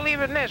 And I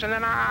believe in this, and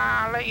then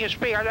I'll let you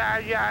speak.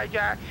 I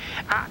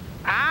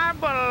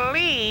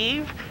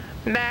believe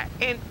that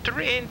in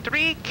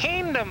three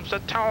kingdoms, the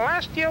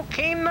celestial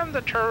kingdom,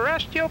 the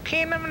terrestrial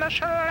kingdom, and the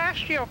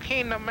celestial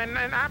kingdom, and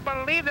I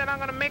believe that I'm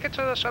going to make it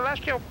to the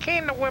celestial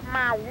kingdom with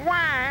my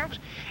wives,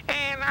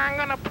 and I'm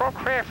going to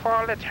procreate for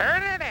all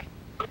eternity.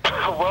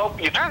 Well,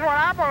 that's what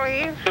I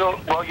believe.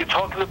 Well, you're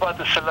talking about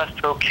the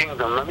celestial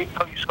kingdom. Let me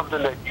tell you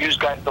something that you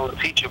guys don't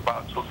teach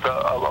about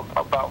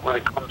when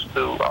it comes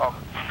to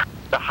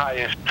the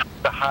highest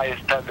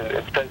heaven.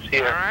 It says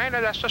here. All right,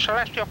 that's the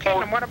celestial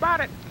kingdom. What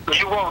about it?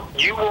 You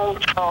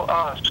won't tell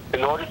us,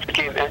 in order to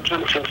gain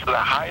entrance into the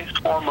highest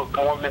form of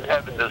Mormon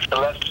heaven, the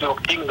celestial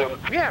kingdom.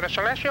 Yeah, the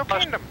celestial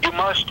kingdom. You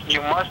must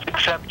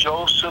accept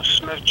Joseph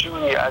Smith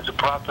Jr. as a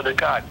prophet of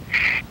God.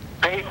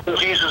 faith in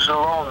Jesus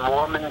alone,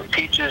 Mormon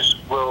teachers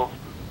will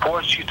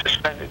force you to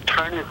spend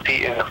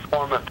eternity in the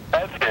form of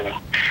heaven.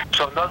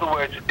 So in other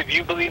words, if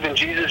you believe in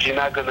Jesus, you're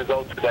not going to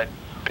go to that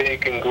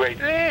big and great.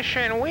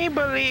 Listen, we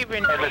believe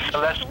in and the Jesus.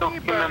 celestial We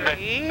kingdom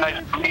that you believe.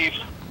 guys believe.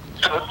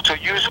 So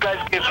you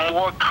guys give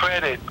more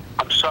credit.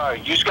 I'm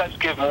sorry, you guys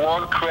give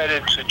more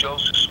credit to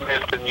Joseph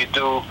Smith than you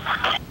do.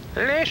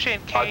 Listen,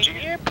 can you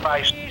Jesus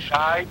Christ please?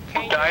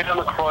 died on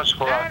the cross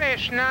for us. That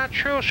is not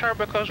true, sir,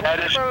 because we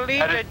believe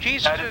that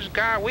Jesus is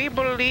God. We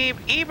believe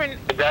even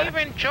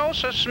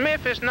Joseph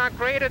Smith is not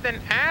greater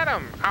than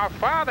Adam, our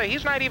father.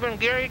 He's not even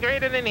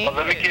greater than he is.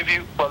 Let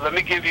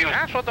me give you.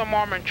 That's what the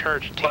Mormon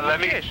Church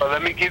teaches.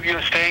 Let me give you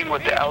a saying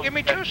with the Give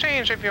me two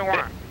sayings if you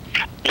want.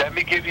 Let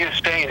me give you a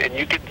saying, and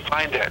you can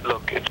find that.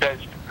 Look, it says.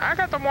 I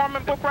got the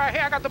Mormon book right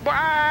here. I got the book.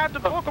 I have the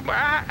book.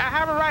 I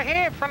have it right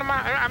here in front of my.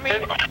 I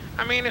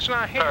mean, it's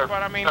not here,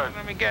 but I mean,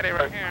 let me get it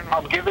right here.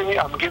 I'm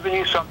giving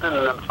you something,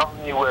 and I'm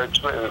telling you where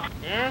it's written.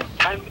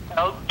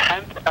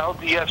 10th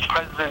LDS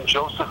President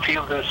Joseph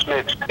Fielding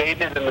Smith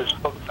stated in his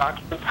book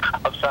Doctrine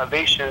of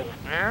Salvation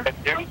that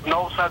there is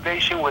no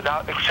salvation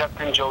without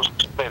accepting Joseph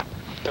Smith.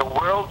 The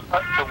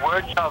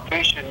word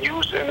salvation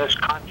used in this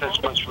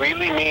context must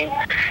really mean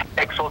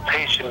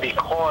exaltation,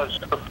 because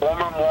the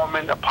former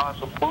Mormon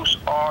apostle Bruce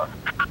R.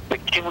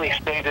 McKinley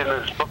stated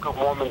in his Book of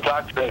Mormon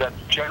Doctrine that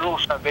general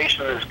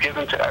salvation is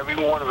given to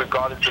everyone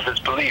regardless of his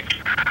belief.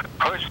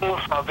 Personal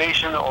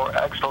salvation or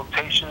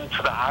exaltation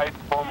to the highest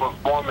form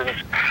of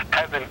Mormons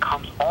heaven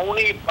comes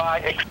only by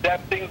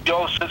accepting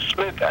Joseph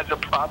Smith as a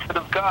prophet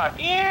of God.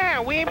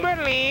 Yeah, we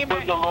believe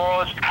the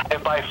laws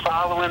and by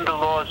following the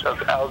laws of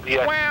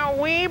LDS.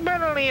 Well, we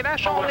believe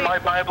that's only my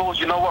Bible.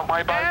 You know what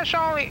my Bible? That's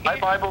only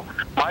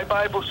My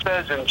Bible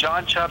says in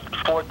John chapter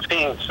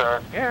 14,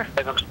 sir. Yeah.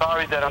 And I'm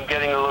sorry that I'm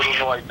getting a little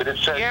annoyed, but it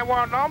says. Yeah,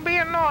 well, don't be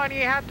annoyed.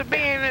 You have to be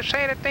in and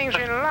say the things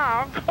you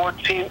love.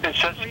 14. It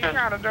says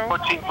here,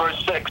 14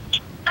 verse 6.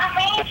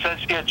 It says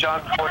here,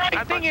 John 14.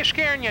 I think you're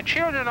scaring your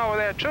children over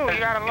there too. You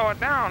got to lower it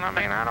down. I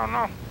mean, I don't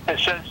know. It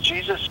says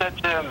Jesus said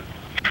to him,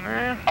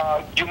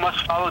 "You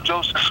must follow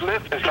Joseph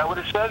Smith." Is that what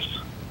it says?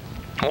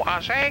 Well,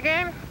 I'll say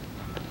again.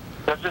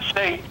 Does it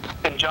say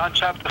in John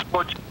chapter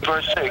 14,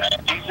 verse 6,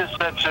 Jesus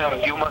said to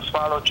him, "You must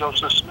follow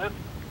Joseph Smith"?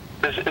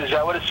 Is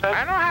that what it says?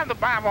 I don't have the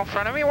Bible in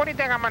front of me. What do you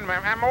think I'm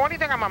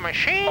a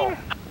machine? Oh,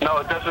 no,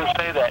 it doesn't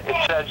say that.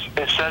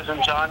 It says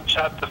in John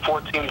chapter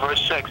 14,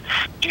 verse 6,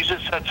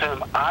 Jesus said to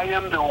him, "I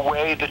am the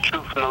way, the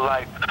truth, and the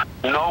life.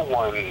 No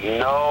one,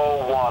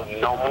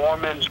 no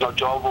Mormons, no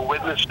Jehovah's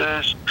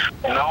Witnesses,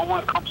 no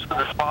one comes to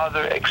the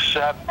Father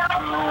except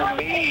through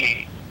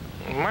me."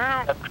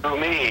 Well, through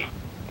me.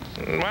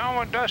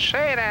 Well, it does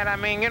say that. I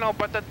mean,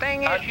 but the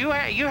thing is, you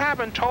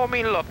haven't told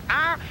me. Look,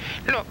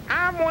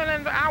 I'm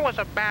willing. I was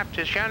a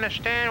Baptist. You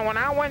understand? When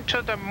I went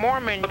to the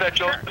Mormon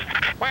church.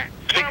 Wait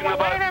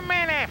a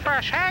minute for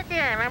a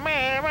second. I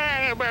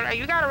mean,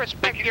 you gotta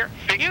respect your.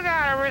 You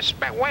gotta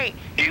respect. Wait.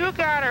 You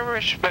gotta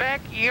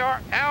respect your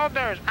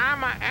elders.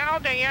 I'm an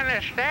elder. You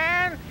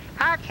understand?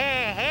 I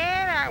can't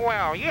hear that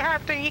well. You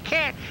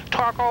can't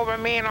talk over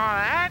me and all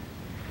that.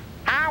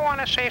 I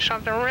want to say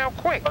something real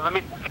quick.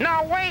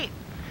 No, wait.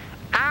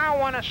 I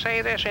want to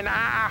say this, and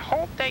I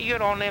hope that you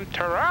don't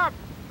interrupt.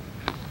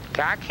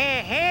 I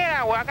can't hear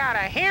that well. I got a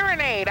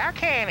hearing aid. I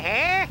can't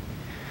hear.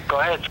 Go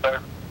ahead, sir.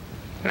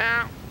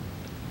 Now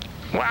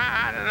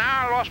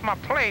I lost my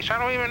place. I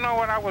don't even know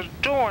what I was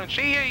doing.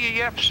 See,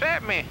 you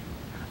upset me.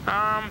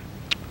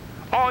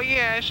 Oh,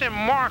 yeah, it's in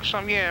Mark's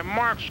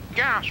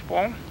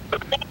Gospel.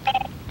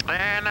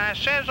 And it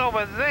says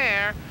over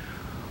there,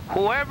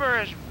 whoever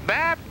is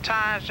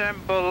baptized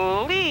and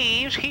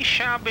believes, he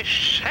shall be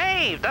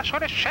saved. That's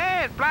what it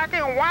says, black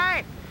and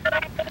white.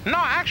 No,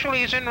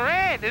 actually, it's in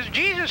red.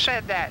 Jesus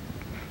said that.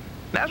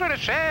 That's what it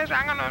says.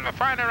 I'm going to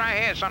find it right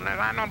here. Something.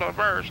 I know the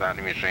verse. Let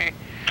me see.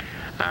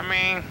 I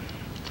mean,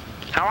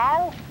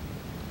 hello?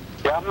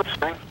 Yeah, I'm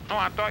listening. Oh,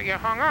 I thought you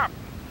hung up.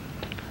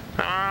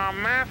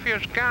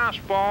 Matthew's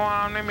Gospel,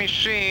 let me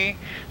see.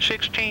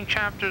 16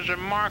 chapters of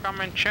Mark. I'm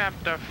in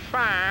chapter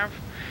 5.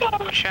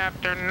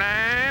 Chapter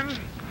 9.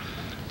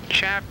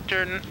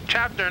 Chapter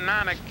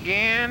 9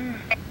 again.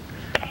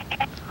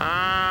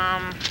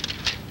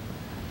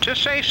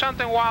 Just say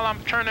something while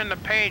I'm turning the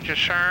pages,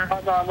 sir.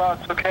 No,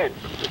 it's okay.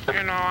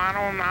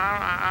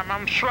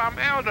 I'm slow. I'm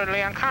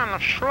elderly. I'm kind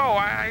of slow.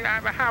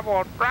 I have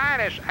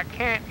arthritis. I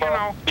can't,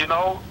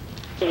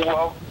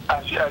 Well,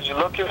 as you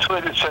look into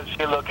it, it says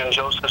here, look, in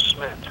Joseph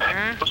Smith.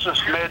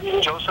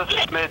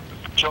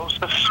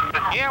 Joseph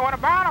Smith. Yeah, what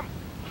about him?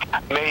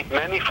 Made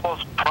many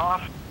false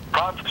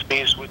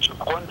prophecies, which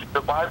according to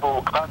the Bible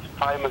will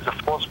classify him as a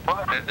false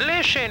prophet.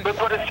 Listen. Look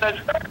what it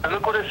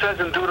says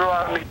in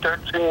Deuteronomy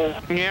 13.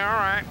 Yeah,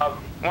 all right.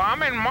 Well,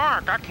 I'm in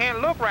Mark. I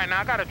can't look right now.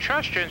 I gotta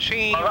trust you and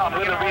see. I'm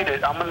gonna read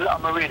it. I'm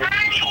gonna read it.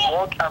 You should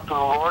walk after the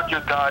Lord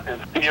your God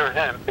and fear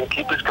Him and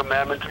keep His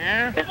commandments,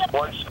 His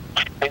voice,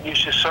 and you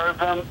should serve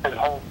Him and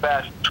hold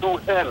fast to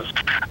Him.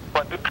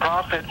 But the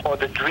prophet or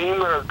the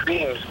dreamer of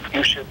dreams,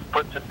 you should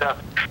put to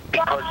death,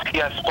 because he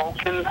has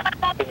spoken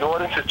in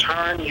order to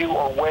turn you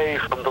away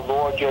from the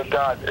Lord your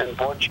God, and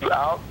brought you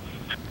out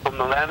from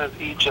the land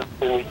of Egypt,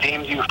 and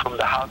redeemed you from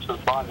the house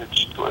of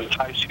bondage, to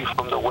entice you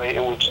from the way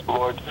in which the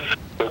Lord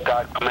your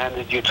God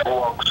commanded you to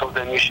walk. So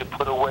then you should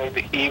put away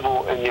the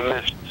evil in your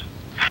midst.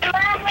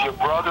 If your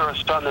brother or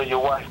son or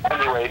your wife,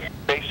 anyway,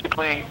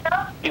 basically,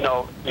 you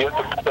know, you're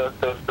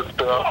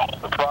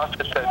the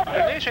prophet said.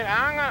 Listen,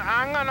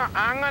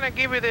 I'm gonna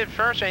give you this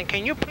verse, and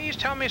can you please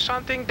tell me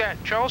something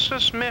that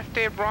Joseph Smith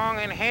did wrong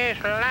in his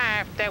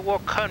life that will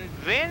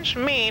convince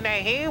me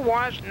that he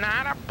was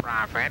not a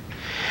prophet?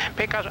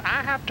 Because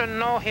I have to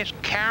know his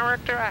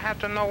character. I have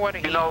to know what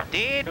he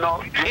did.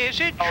 Is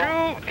it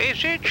true?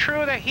 Is it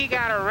true that he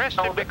got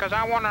arrested? Because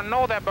I want to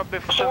know that. But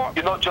before,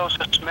 you know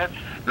Joseph Smith.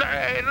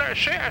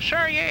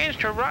 Sir, you're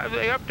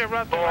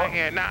interrupting right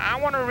here. Now, I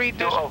want to read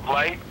this. Of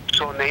light,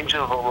 so an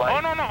angel of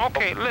light. Oh, no,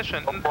 okay,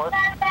 listen.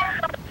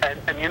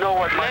 And you know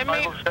what my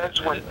Bible says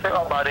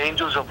about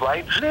angels of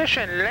light?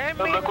 Listen, let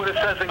me... Look what it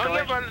says in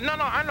Galatians. Yeah, but,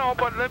 no, I know,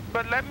 but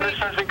let me... It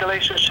says in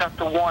Galatians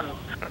chapter 1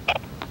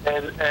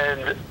 and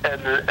in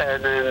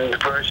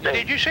verse 8.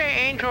 Did you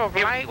say angel of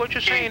light? What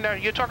you're saying?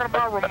 You're talking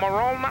about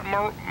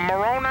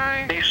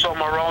Moroni? He saw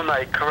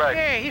Moroni, correct.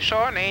 Yeah, he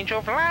saw an angel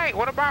of light.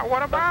 What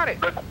about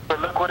it? But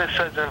look what it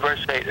says in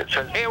verse 8. It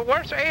says...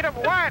 Verse 8 of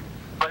what?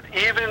 But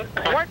even...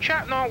 What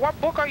chapter? No, what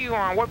book are you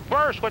on? What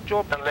verse? What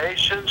your...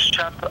 Galatians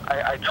chapter...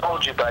 I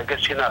told you, but I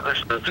guess you're not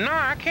listening. No,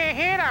 I can't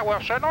hear that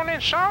well, sir. Don't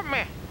insult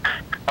me.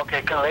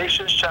 Okay,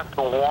 Galatians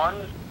chapter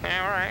 1.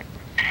 Yeah, all right.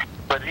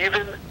 But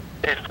even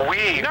if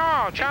we...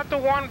 No, chapter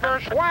 1,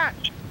 verse what?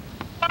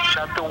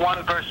 Chapter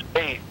 1, verse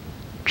 8.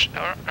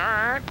 All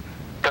right.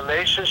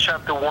 Galatians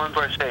chapter 1,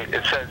 verse 8.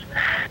 It says,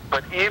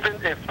 but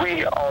even if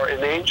we or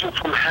an angel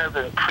from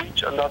heaven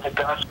preach another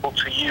gospel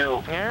to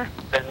you, then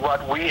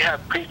what we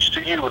have preached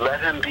to you, let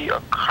him be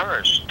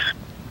accursed.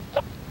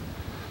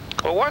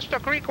 Well, what's the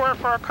Greek word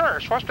for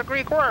accursed? What's the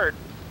Greek word?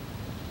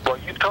 Well,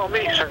 you told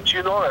me, since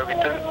you know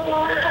everything.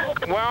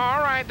 Well, all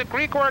right, the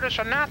Greek word is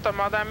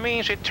anathema. That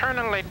means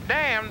eternally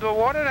damned. But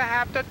what did it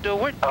have to do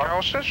with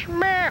Joseph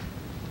Smith?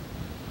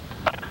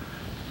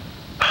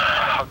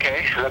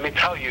 Okay, let me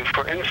tell you.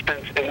 For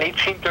instance, in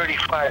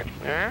 1835,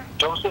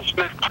 Joseph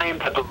Smith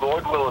claimed that the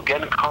Lord will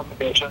again come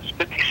in just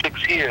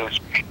 56 years.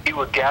 He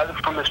would gather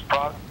from this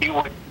prophecy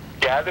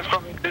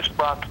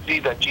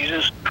that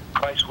Jesus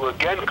Christ will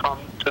again come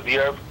to the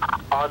earth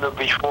on or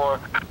before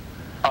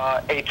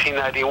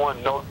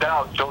 1891. No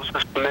doubt,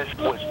 Joseph Smith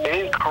was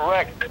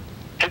incorrect.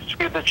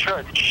 History of the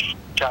Church,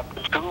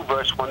 chapter 2,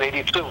 verse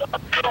 182.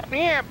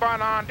 Yeah, but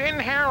didn't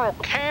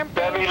Harold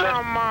Camping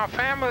from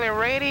Family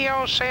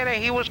Radio say that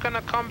he was going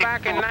to come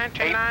back in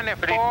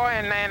 1994,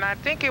 and then I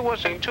think it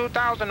was in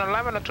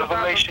 2011 or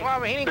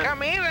 2012, and he didn't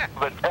come either.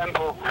 The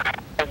temple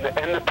in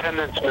the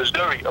Independence,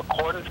 Missouri,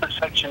 according to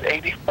section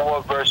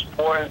 84, verse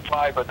 4 and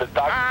 5 of the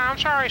doctrine. I'm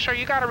sorry, sir,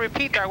 you got to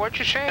repeat that. What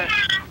you saying?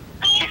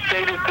 He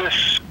stated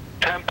this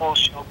temple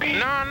shall be...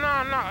 No.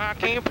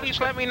 Can you please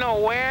let me know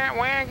where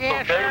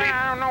again, sir?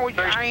 I don't know.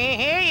 I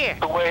ain't hear you.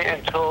 The way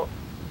until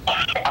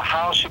a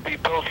house should be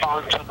built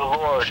unto the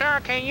Lord.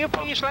 Sir, can you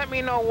please let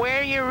me know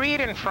where you're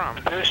reading from?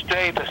 This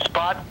day, the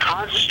spot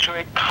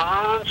consecrated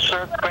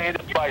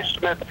by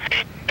Smith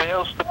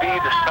fails to be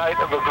the site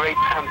of a great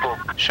temple.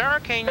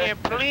 Sir, can you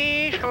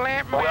please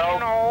let me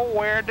know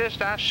where does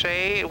that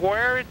say?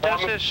 Where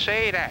does it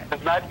say that?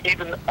 Does not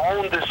even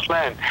own this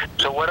land.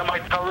 So what am I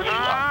telling you?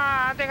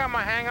 I think I'm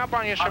going to hang up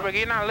on you, sir, but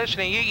you're not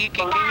listening.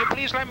 Can you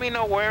please let me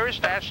know where is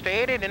that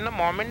stated in the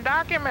Mormon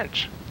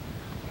documents?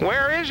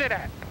 Where is it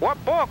at?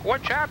 What book?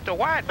 What chapter?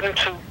 What?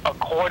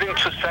 According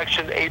to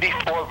section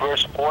 84,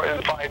 verse 4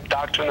 and 5,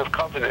 Doctrine of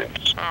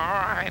Covenants. All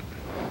right.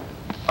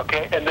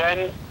 Okay, and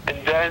then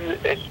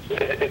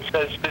it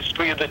says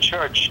History of the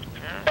Church,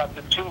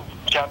 chapter 2,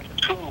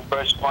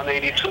 verse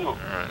 182.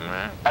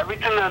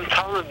 Everything I'm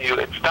telling you,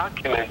 it's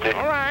documented.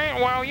 All right.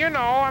 Well,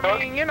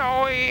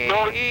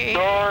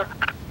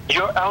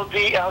 Your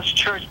LDL's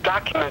church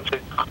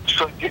documented.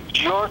 So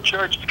your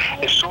church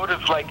is sort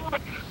of like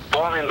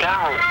falling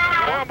down.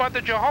 Well, but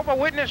the Jehovah's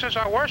Witnesses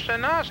are worse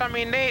than us. I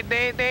mean,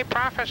 they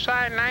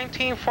prophesied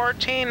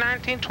 1914,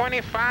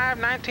 1925,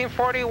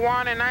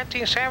 1941, and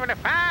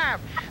 1975.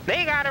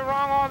 They got it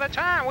wrong all the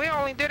time. We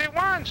only did it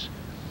once.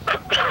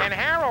 And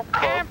Harold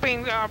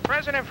Camping,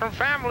 president from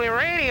Family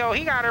Radio,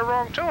 he got it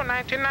wrong too in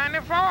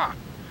 1994.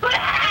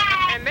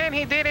 And then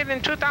he did it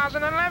in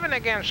 2011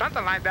 again,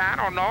 something like that.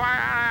 I don't know.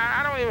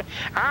 I don't even.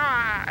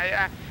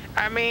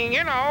 I mean,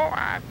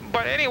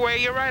 but anyway,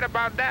 you're right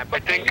about that.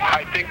 But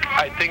I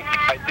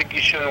think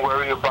you shouldn't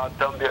worry about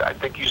them. I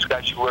think you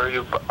guys should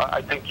worry.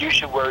 I think you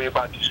should worry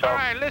about yourself. All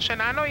right, listen.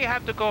 I know you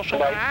have to go, so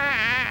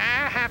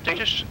I have to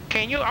just.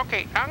 Can you?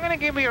 Okay, I'm gonna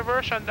give you a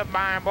verse on the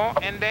Bible,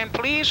 and then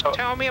please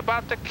tell me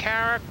about the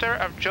character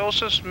of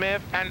Joseph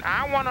Smith, and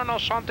I want to know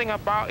something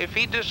about if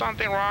he did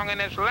something wrong in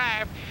his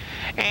life,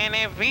 and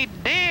if he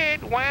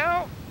did,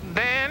 well,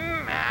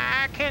 then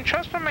I can't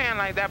trust a man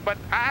like that. But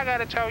I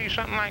gotta tell you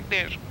something like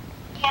this.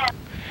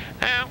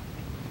 Now,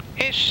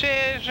 It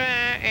says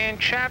in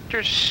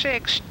chapter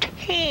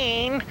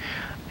 16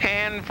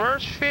 and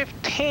verse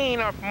 15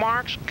 of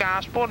Mark's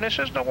Gospel, this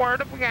is the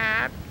Word of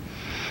God.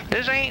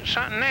 This ain't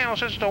something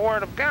else, it's the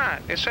Word of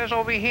God. It says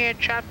over here in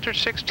chapter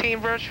 16,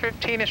 verse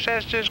 15, it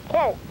says this,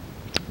 quote,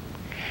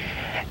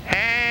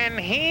 "And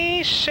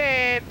he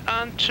said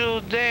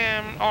unto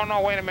them," oh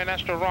no, wait a minute,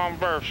 that's the wrong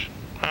verse.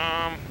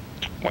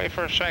 Wait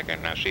for a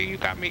second. Now, see, you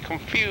got me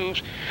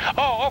confused.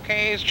 Oh,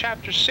 okay, it's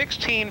chapter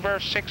 16,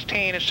 verse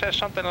 16. It says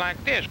something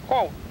like this,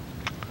 quote,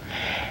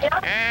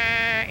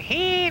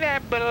 "He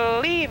that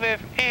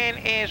believeth and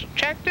is,"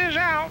 check this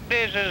out,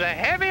 this is a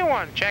heavy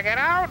one, check it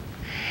out.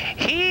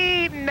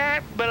 "He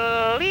that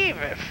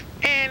believeth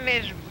and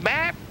is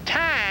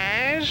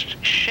baptized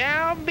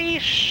shall be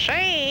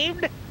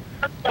saved,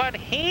 but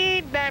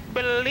he that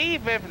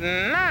believeth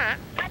not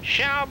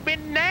shall be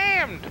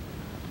damned."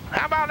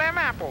 How about them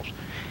apples?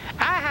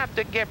 I have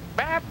to get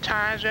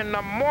baptized in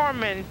the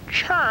Mormon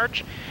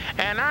church,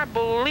 and I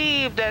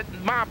believe that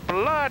my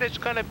blood is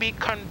going to be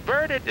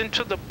converted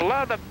into the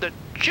blood of the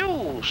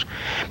Jews,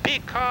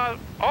 because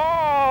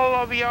all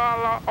of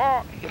y'all are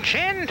all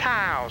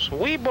Gentiles.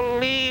 We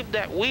believe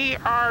that we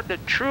are the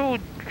true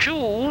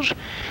Jews,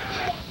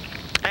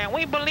 and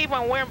we believe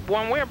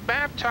when we're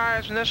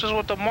baptized, and this is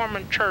what the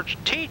Mormon church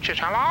teaches.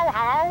 Hello,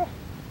 hello?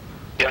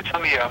 Yeah,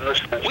 tell me, I'm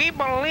listening. We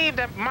believe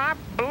that my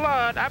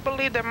blood, I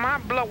believe that my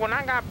blood, when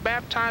I got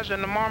baptized in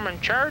the Mormon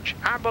church,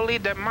 I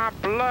believe that my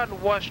blood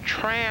was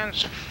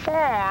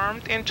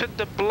transformed into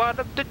the blood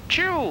of the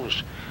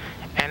Jews.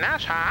 And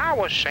that's how I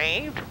was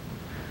saved.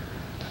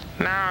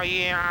 Now,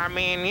 yeah, I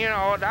mean, you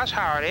know, that's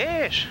how it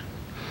is.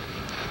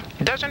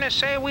 Doesn't it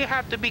say we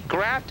have to be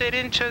grafted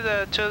into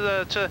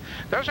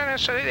doesn't it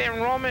say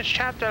in Romans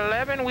chapter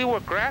 11 we were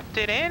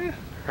grafted in?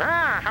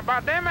 How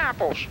about them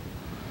apples?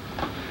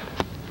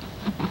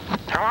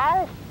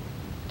 Hello?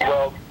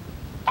 Well,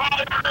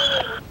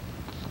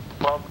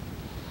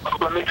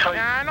 let me tell you.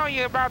 Now, I know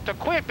you're about to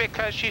quit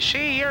because you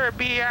see you're a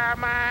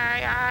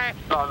BMI.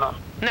 No.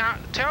 Now,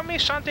 tell me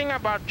something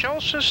about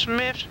Joseph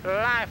Smith's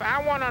life.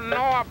 I want to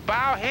know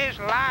about his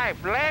life.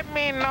 Let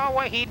me know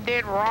what he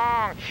did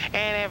wrong.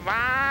 And if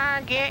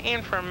I get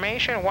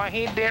information what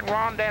he did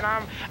wrong, then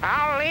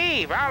I'll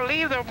leave. I'll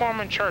leave the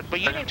Mormon church. But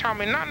you didn't tell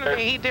me nothing that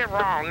he did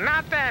wrong.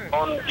 Nothing.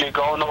 You're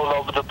going all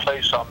over the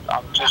place.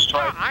 I'm just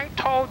trying. I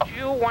told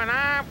you when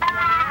I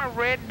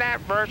read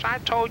that verse, I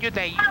told you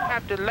that you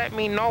have to let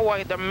me know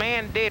what the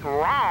man did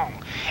wrong.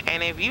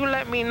 And if you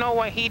let me know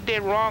what he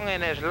did wrong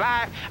in his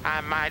life, I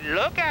might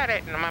look at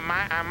it and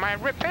I might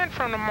repent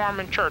from the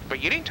Mormon church. But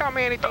you didn't tell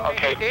me anything that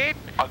he did.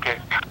 Okay.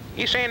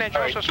 You saying that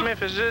Joseph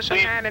Smith is this and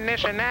that and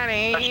this and that,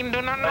 and he didn't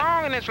do nothing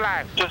wrong in his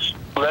life.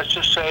 Let's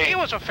just say he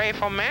was a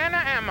faithful man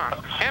to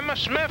Emma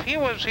Smith. He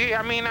was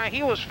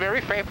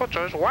very faithful to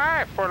his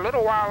wife for a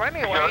little while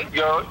anyway.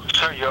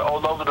 Sir, you're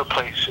all over the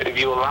place. If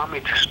you allow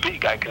me to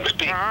speak, I can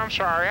speak. No, I'm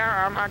sorry.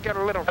 I get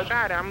a little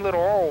excited. I'm a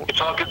little old.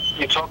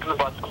 You're talking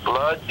about the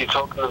blood. You're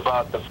talking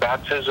about the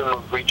baptism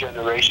of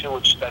regeneration,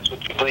 which that's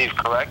what you believe,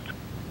 correct?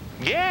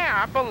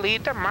 Yeah, I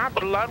believe that my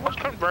blood was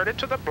converted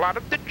to the blood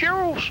of the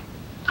Jews.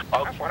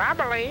 Okay. That's what I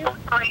believe.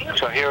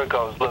 So here it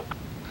goes. Look.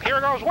 Here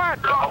it goes. What?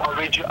 I'm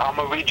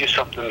gonna read you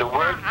something. The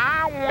word.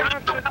 I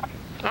want to.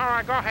 All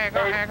right, go ahead.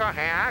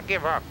 I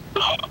give up.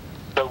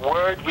 The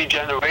word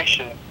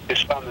regeneration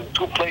is found in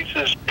two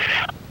places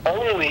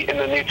only in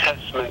the New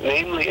Testament,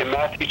 namely in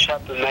Matthew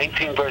chapter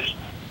 19, verse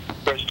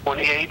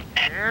 28,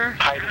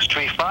 Titus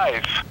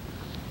 3:5.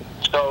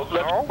 So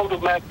let's go to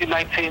Matthew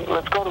 19.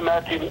 Let's go to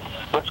Matthew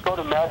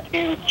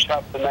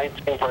chapter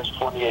 19, verse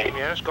 28.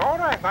 Yes, go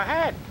there. Go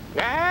ahead.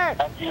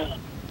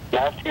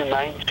 Matthew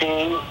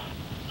 19,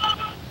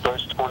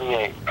 verse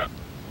 28.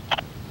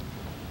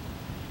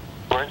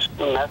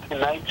 Matthew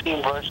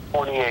 19, verse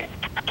 28.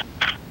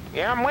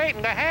 Yeah, I'm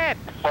waiting. Go ahead.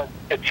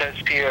 It says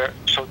here,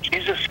 so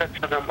Jesus said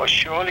to them,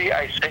 "Surely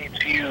I say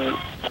to you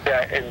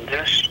that in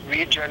this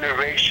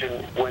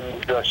regeneration,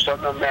 when the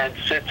Son of Man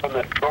sits on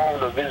the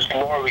throne of his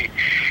glory,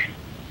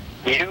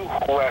 you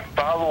who have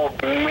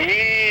followed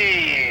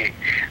me,"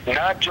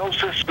 not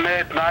Joseph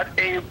Smith, not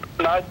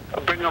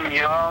Brigham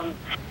Young,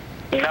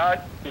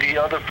 not the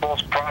other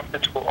false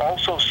prophets, will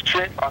also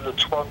sit on the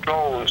 12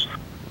 thrones,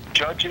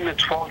 judging the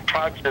 12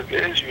 tribes of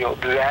Israel.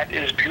 That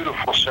is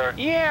beautiful, sir.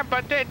 Yeah,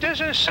 but it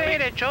doesn't say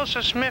that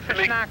Joseph Smith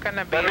is not going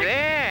to be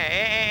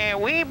there.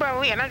 We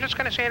believe, and I'm just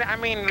going to say that, I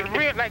mean,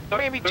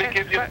 let me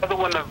give you another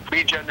one of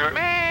regeneration.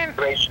 Man.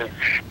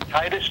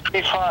 Titus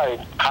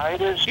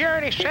 3:5. You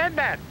already said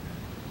that.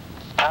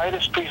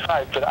 Titus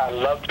 3:5, but I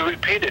love to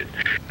repeat it.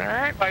 All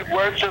right. By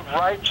works of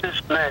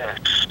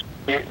righteousness.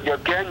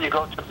 Again, you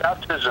go to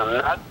baptism,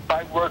 not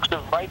by works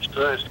of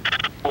righteousness,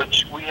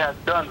 which we have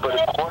done, but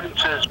according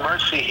to his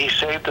mercy, he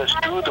saved us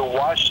through the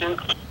washing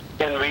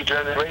and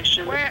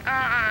regeneration. Well,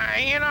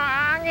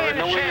 I'm going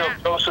to renewing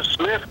of Joseph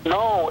Smith,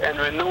 and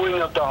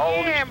renewing of the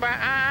Holy. Yeah, but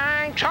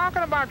I ain't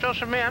talking about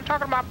Joseph Smith. I'm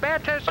talking about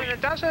baptism.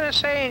 It doesn't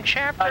say in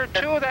chapter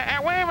 2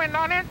 that, wait a minute,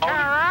 don't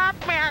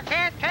interrupt me. I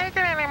can't take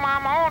it anymore.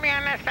 I'm old, you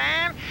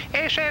understand?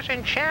 It It says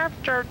in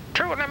chapter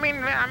 2. Let me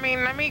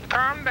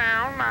calm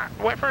down.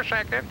 Wait for a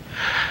second.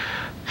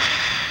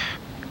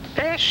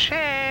 It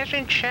says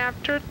in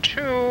chapter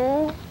 2,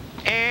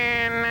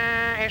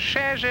 and it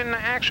says in the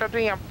Acts of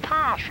the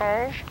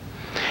Apostles,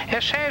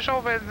 it says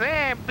over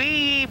there, be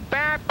ye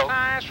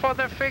baptized for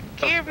the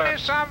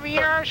forgiveness of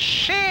your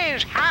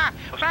sins. Ha!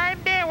 Right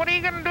there. What are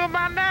you going to do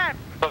about that?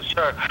 Oh,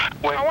 sir.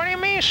 What do you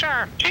mean,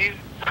 sir?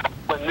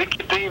 When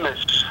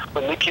Nicodemus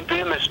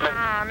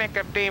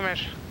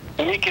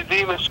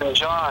and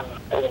John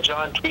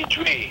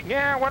 3:3.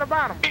 Yeah, what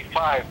about him?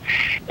 3:5.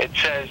 It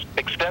says,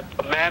 except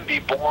a man be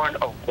born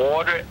of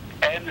water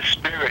and the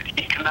Spirit,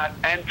 he cannot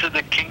enter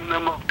the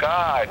kingdom of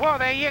God. Well,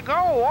 there you go,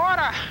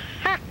 water.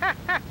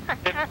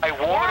 By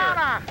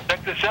water.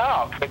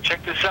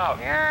 Check this out.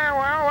 Yeah,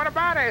 well, what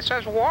about it? It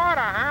says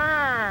water,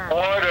 huh?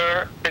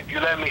 Water, if you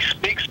let me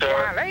speak, sir.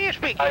 Yeah, let you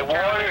speak. By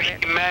water,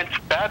 he meant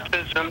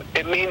baptism.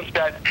 It means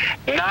that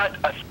not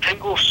a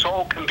single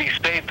soul can be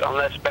saved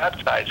unless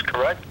baptized,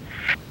 correct?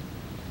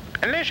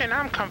 Listen,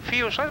 I'm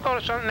confused. Let's go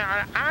to something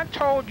now. I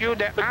told you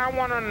that I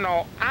want to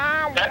know.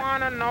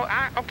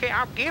 Okay,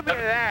 I'll give you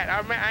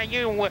that.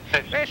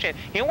 Listen,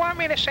 you want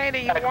me to say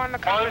that you won the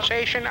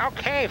conversation?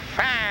 Okay,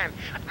 fine.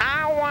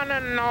 I want to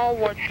know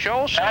what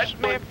Joseph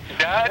Smith...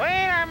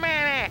 Wait a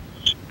minute.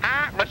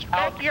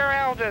 Respect your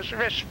elders.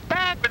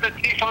 Respect... With the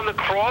thief on the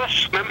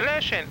cross?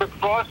 Listen. The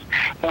cross,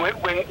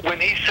 when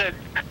he said...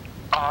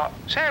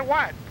 said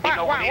what?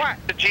 What?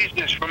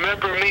 Jesus,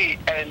 remember me.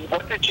 And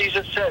what did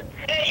Jesus say?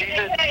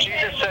 Jesus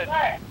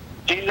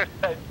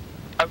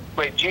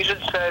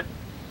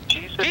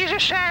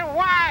said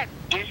what?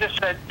 Jesus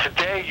said,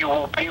 today you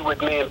will be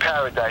with me in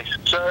paradise.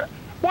 Sir?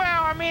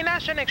 Well, I mean,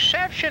 that's an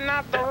exception,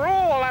 not the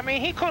rule. I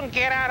mean, he couldn't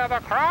get out of the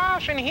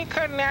cross, and he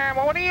couldn't...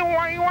 what do you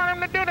want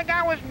him to do? The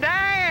guy was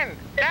dying.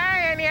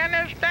 You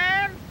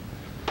understand?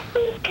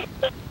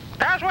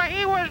 That's what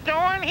he was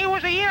doing. He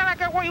was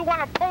you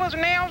want to pull his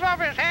nails off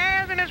his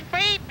hands and his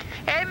feet?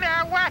 And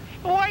what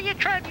are you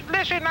trying to...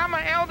 Listen, I'm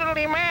an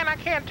elderly man. I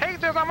can't take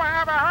this. I'm going to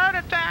have a heart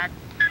attack.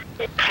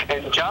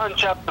 In John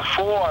chapter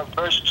 4,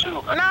 verse 2.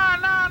 No.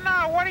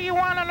 What do you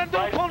want him to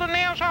do? Pull the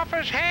nails off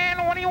his hand?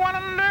 What do you want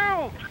him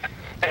to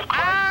do?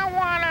 I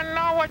want to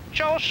know what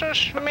Joseph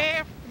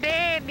Smith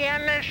did. You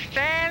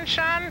understand,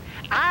 son?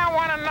 I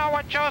want to know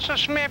what Joseph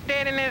Smith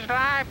did in his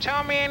life.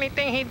 Tell me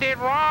anything he did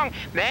wrong.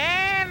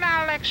 Then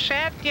I'll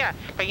accept you.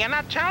 But you're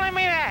not telling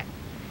me that.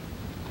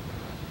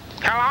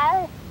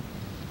 Hello?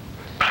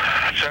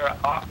 Sir,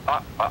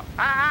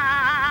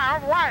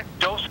 what?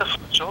 Joseph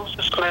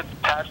Smith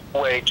passed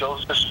away.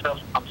 Joseph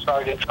Smith, I'm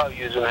sorry to tell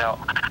you, is in hell.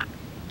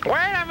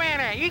 Wait a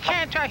minute. You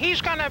can't tell.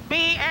 He's going to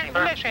be,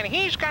 listen,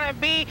 he's going to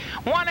be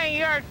one of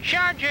your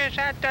judges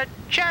at the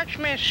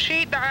judgment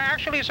seat.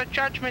 Actually, it's a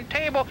judgment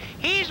table.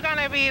 He's going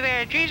to be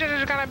there. Jesus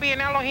is going to be,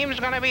 and Elohim is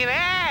going to be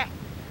there.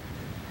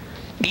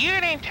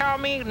 You didn't tell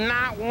me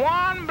not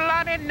one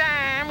bloody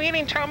dime. You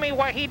didn't tell me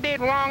what he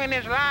did wrong in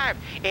his life.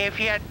 If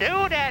you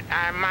do that,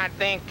 I might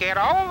think it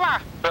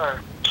over.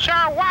 Sir.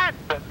 Sir, what?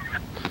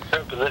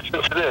 Sir,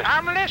 listen to this.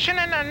 I'm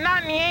listening to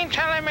nothing. You ain't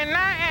telling me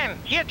nothing.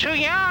 You're too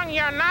young.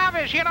 You're a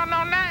novice. You don't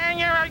know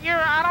nothing.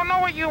 I don't know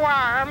what you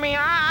are. I mean,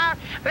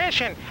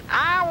 listen,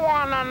 I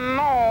want to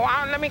know.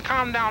 Let me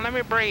calm down. Let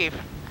me breathe.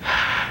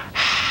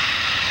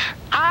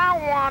 I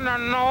want to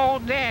know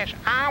this.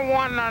 I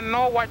want to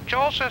know what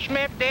Joseph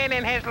Smith did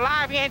in his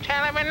life. You ain't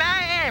telling me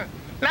nothing.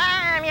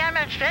 Nothing, you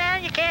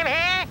understand? You can't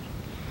hear?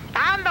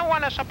 I'm the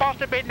one that's supposed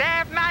to be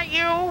deaf, not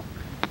you.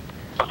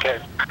 Okay.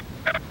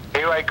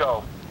 Here I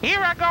go. Here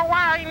I go.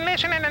 Why are you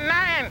listening to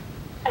nothing?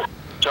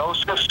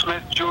 Joseph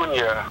Smith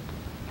Jr.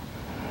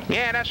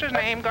 Yeah, that's his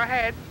name. Go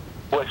ahead.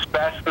 Was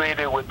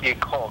fascinated with the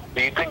occult.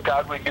 Do you think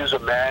God would use a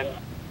man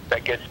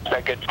that gets...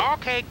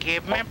 Okay,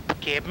 give me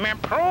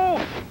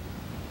proof.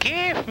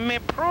 Give me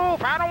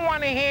proof. I don't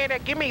want to hear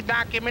that. Give me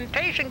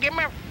documentation. Give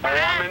me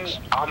facts.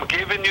 I'm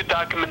giving you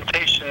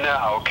documentation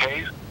now,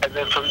 okay? And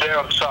then from there,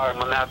 I'm sorry, I'm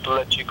going to have to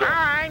let you go. All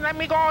right, let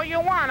me go all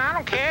you want. I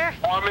don't care.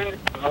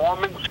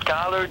 Mormon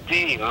Scholar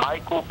D,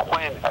 Michael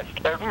Quinn.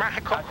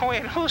 Michael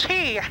Quinn? Who's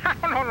he? I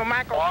don't know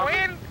Michael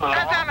Quinn.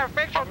 That's an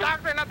official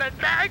doctrine of the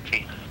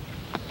church.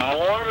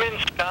 Mormon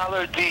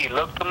Scholar D,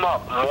 look them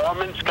up.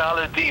 Mormon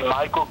Scholar D,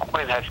 Michael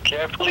Quinn, has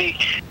carefully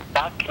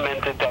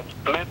documented that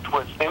Smith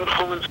was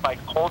influenced by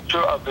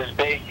culture of his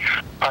day,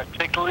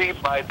 particularly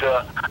by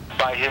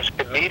his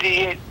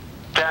immediate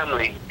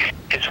family.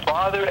 His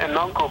father and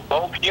uncle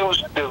both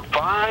used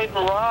divine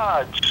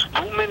rods.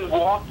 Lumen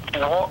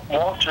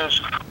Walters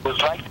was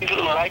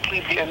likely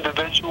the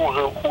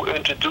individual who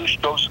introduced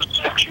Joseph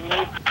Smith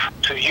Jr.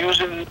 to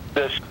using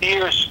the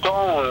seer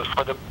stone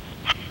for the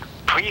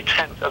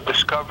pretense of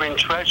discovering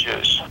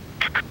treasures.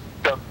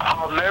 The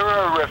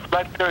Palmyra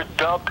reflector,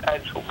 dubbed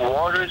as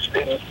Walters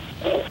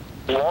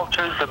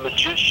the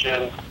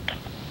magician,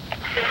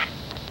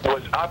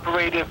 was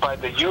operated by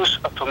the use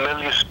of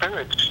familiar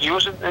spirits,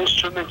 using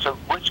instruments of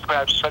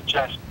witchcraft such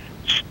as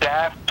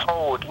staff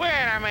toad. Wait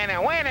a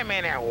minute.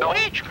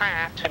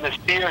 Witchcraft? And the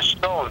seer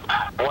stone.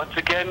 Once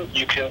again,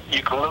 you can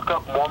look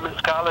up Mormon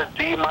Scholar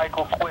D.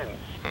 Michael Quinn.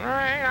 All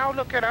right, I'll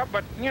look it up,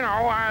 but, you know,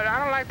 I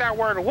don't like that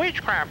word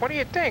witchcraft. What do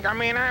you think? I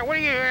mean,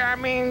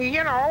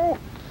 you know.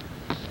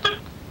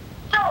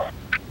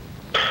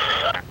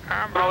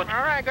 All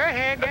right, go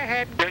ahead.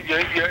 Yeah.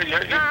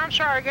 No, I'm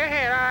sorry, go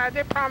ahead. I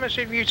did promise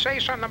if you say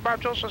something about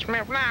Joseph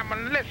Smith, I'm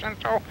going to listen.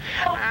 So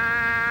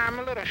I'm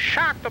a little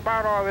shocked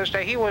about all this,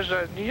 that he was,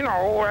 you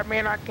know, I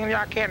mean, I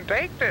can't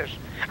take this.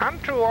 I'm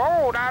too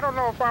old. I don't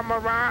know if I'm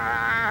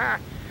around.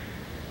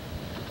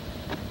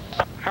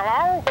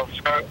 Hello? Well,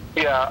 sir,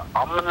 yeah,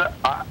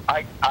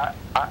 I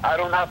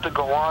don't have to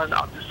go on.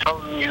 I'm just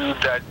telling you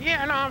that.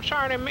 Yeah, no, I'm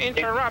sorry to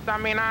interrupt. I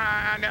mean,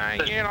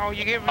 you know,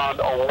 you give me a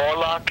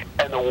warlock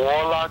and in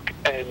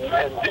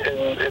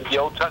the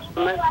Old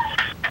Testament,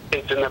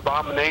 it's an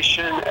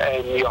abomination,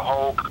 and your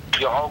whole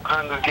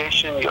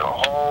congregation, your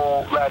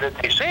whole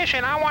Latter-day Saints.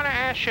 Listen, I want to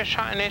ask you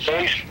something.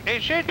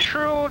 Is it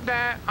true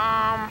that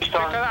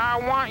because I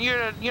want you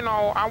to, you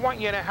know, I want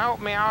you to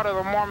help me out of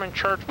the Mormon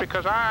Church,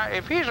 because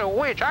if he's a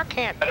witch, I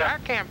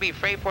can't be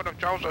faithful to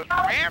Joseph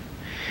Smith.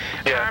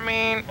 Yeah. I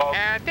mean, well,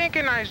 I think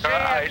in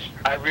Isaiah...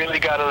 I really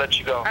got to let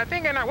you go. I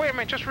think wait a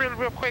minute, just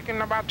real quick,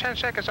 in about 10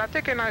 seconds. I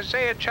think in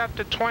Isaiah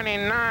chapter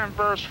 29,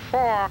 verse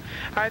 4,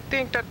 I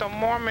think that the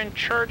Mormon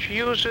Church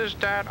uses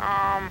that,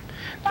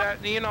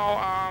 you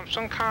know,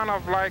 some kind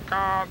of like,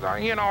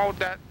 you know,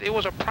 that it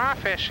was a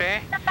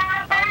prophecy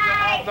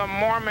of the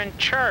Mormon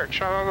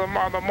Church, or the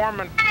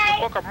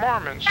Book of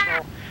Mormon.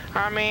 So,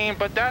 I mean,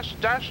 but that's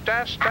the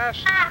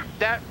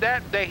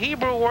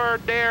Hebrew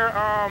word there,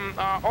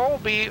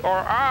 obi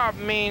or ab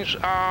means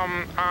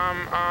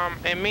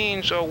it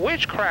means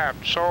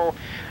witchcraft. So,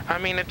 I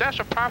mean, if that's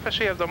a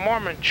prophecy of the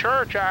Mormon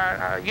Church,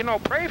 you know,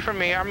 pray for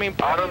me. I mean,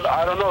 please,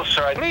 I don't know,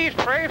 sir. Please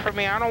pray for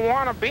me. I don't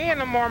want to be in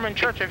the Mormon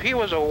Church if he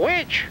was a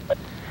witch.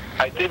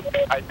 I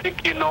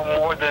think you know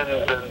more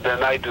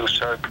than I do,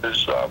 sir.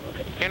 Because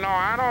you know,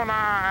 I don't.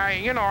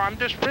 You know, I'm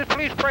just.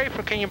 Please pray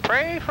for. Can you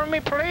pray for me,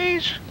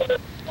 please?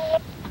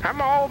 I'm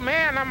an old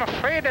man. I'm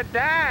afraid to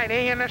die. Do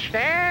you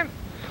understand?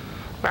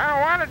 I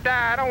don't want to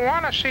die. I don't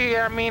want to see.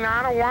 I mean,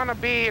 I don't want to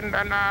be. And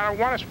I don't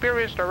want to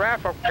experience the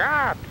wrath of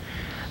God.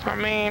 I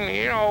mean,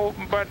 you know.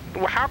 But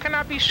how can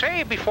I be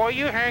saved? Before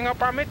you hang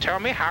up on me, tell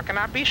me, how can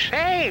I be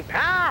saved?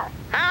 How?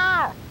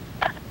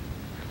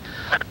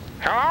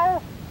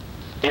 Hello?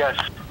 Yes.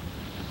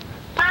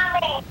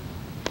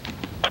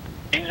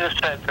 Jesus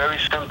said very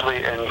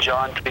simply in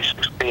John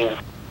 3:16,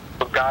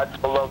 "For God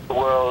so loved the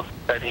world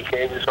that he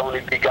gave his only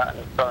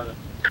begotten Son,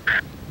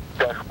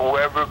 that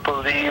whoever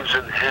believes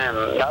in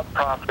him," not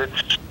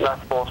prophets,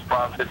 not false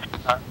prophets,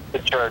 not the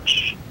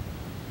church,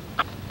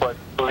 but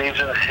believes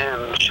in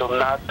him, "shall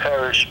not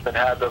perish but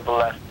have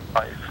everlasting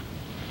life."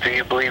 Do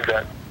you believe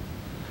that?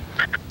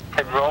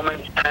 In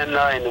Romans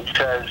 10:9 it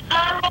says,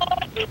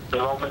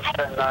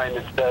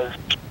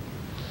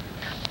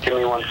 give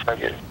me 1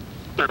 second.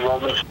 In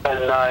Romans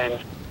 10:9,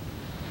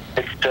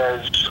 it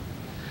says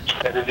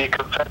that if you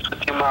confess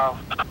with your mouth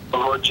the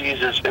Lord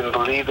Jesus and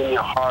believe in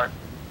your heart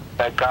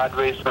that God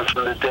raised him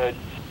from the dead,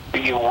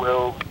 you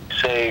will be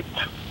saved.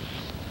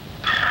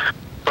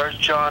 1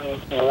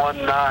 John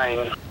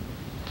 1:9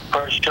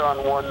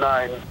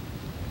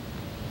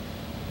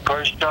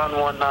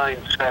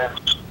 says,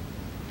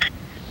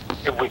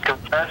 if we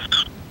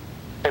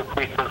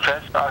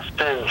confess our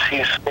sins, he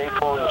is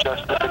faithful and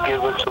just to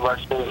forgive us of our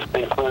sins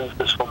and cleanse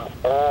us from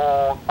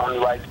all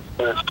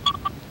unrighteousness.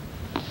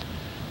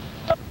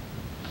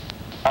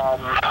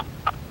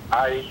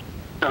 I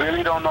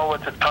really don't know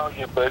what to tell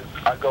you, but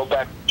I go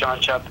back to John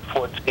chapter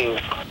 14.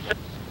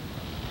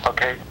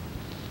 Okay?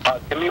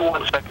 Give me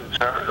 1 second,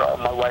 sir.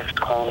 My wife's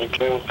calling me.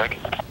 Give me 1 second.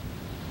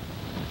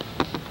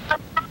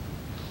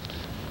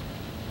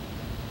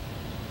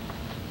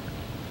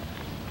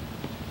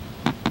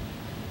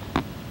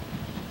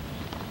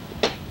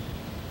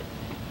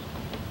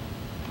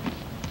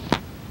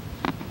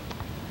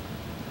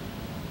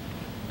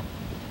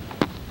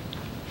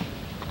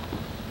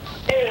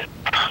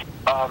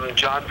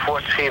 John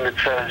 14, it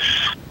says,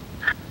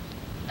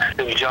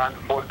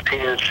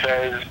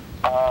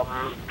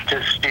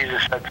 just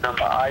Jesus said to them,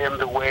 "I am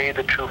the way,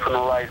 the truth, and the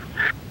life.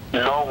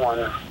 No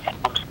one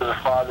comes to the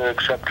Father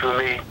except through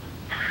me."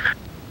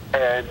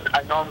 And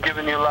I know I'm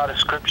giving you a lot of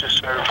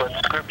scriptures, sir, but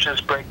scriptures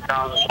break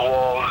down the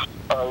walls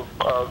of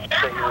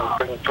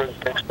Satan,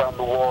 breaks down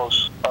the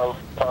walls of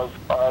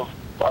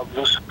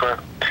Lucifer.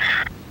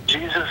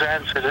 Jesus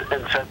answered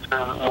and said to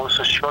them, "Most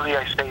assuredly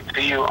I say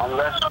to you,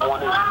 unless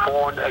one is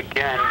born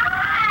again,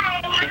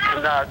 he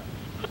cannot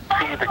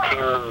see the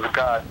kingdom of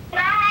God."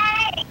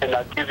 And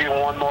I'll give you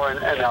one more,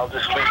 and I'll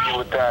just leave you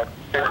with that.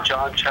 In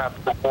John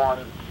chapter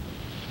 1,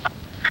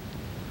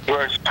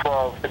 verse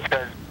 12, it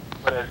says,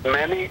 "But as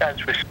many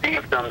as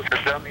received them, to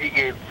them he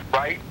gave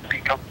right to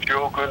become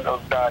children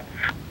of God,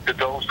 to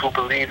those who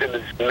believe in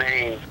his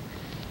name.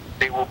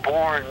 They were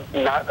born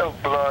not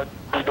of blood,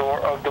 nor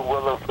of the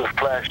will of the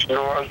flesh,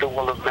 nor of the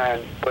will of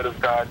man, but of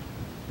God."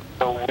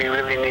 So we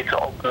really need to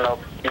open up,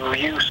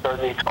 you sir,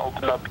 need to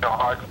open up your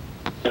heart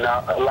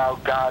Now allow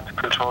God to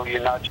control you,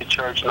 not your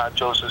church, not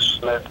Joseph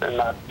Smith, and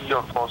not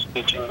your false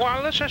teachings.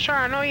 Well, listen, sir,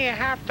 I know you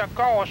have to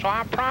go, so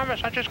I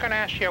promise I'm just going to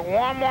ask you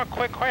one more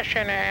quick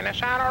question, and is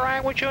that all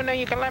right with you, and then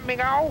you can let me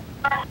go?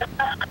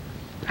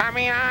 I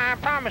mean, I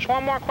promise,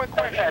 one more quick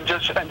question. And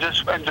just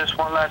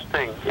one last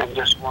thing,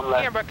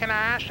 Yeah, but can I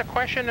ask the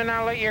question and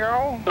I'll let you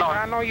go? No.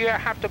 I know you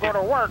have to go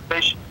to work.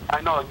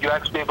 I know, you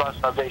asked me about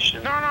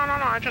salvation. No,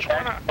 I just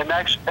want to... In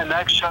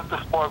Acts chapter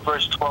 4,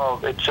 verse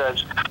 12, it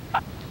says,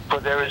 "For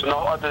there is no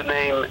other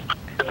name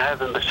in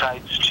heaven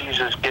besides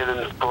Jesus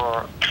given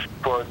for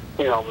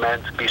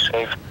man to be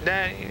saved."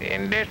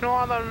 And there's no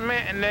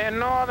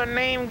other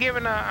name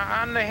given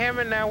under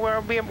heaven that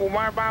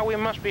whereby we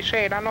must be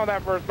saved. I know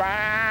that verse, but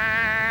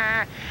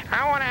I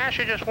want to ask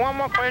you just one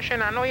more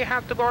question. I know you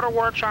have to go to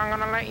work, so I'm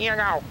going to let you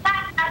go.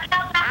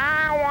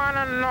 I want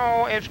to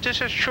know if this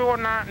is true or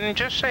not, and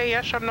just say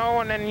yes or no,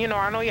 and then,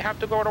 I know you have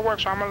to go to work,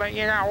 so I'm going to let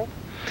you go.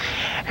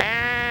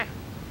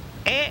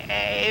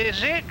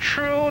 Is it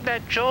true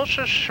that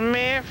Joseph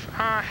Smith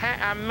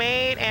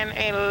made an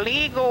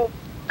illegal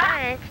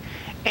bank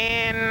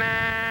and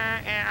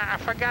I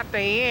forgot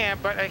the year,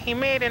 but he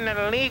made an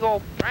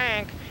illegal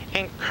bank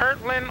in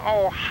Kirtland,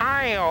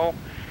 Ohio.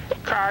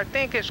 I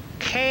think it's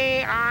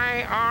Kirtland,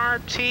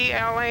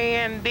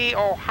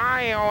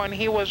 Ohio, and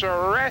he was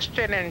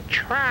arrested and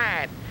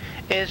tried.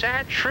 Is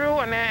that true?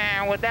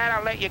 And with that,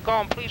 I'll let you go,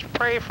 and please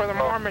pray for the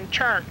Mormon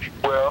Church.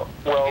 Well.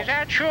 Is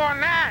that true or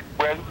not?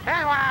 Well,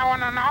 that's what I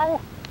want to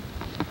know.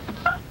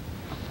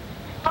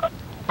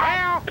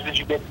 Well,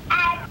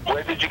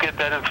 where did you get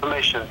that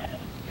information?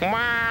 Well,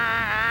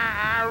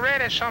 I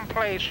read it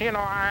someplace.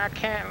 I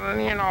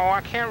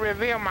can't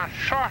reveal my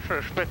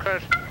sources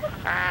because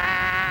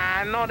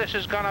I know this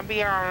is gonna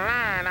be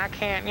online. I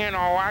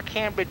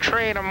can't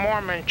betray the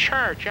Mormon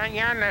Church. You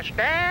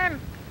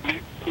understand?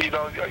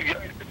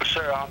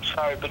 Sir, I'm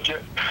sorry, but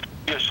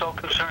you're so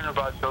concerned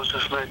about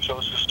Joseph Smith.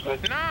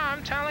 No,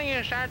 I'm telling you,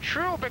 is that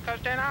true? Because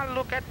then I'll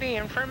look at the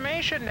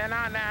information, and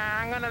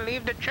I'm going to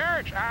leave the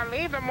church. I'll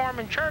leave the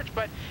Mormon Church,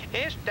 but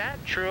is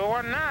that true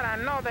or not? I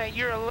know that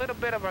you're a little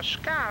bit of a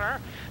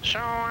scholar, so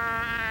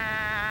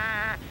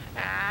I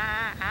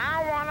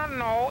want to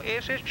know,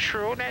 is it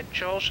true that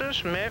Joseph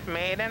Smith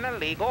made an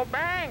illegal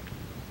bank?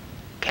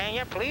 Can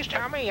you please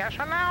tell me yes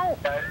or no?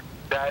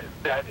 That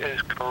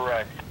is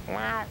correct.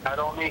 Well, not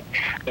only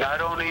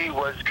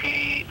was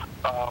he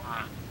a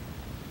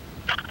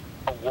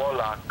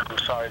warlock, I'm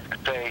sorry to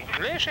say.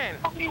 Listen.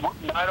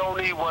 Not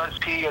only was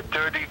he a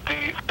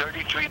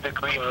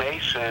 33-degree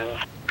Mason,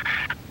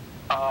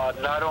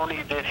 not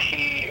only did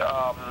he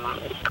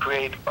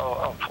create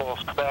a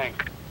false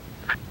bank,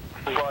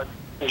 but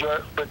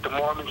the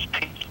Mormons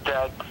teach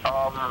that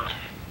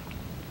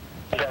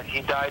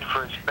he died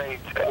for his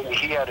faith, and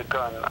he had a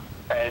gun.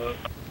 And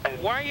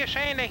why are you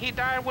saying that he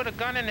died with a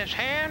gun in his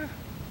hand?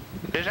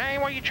 Is that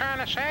what you're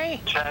trying to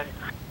say?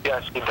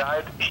 Yes, he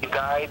died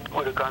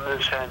with a gun in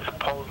his hand,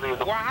 supposedly.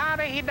 Well, how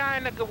did he die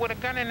with a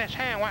gun in his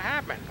hand? What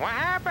happened?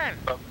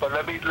 But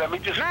let me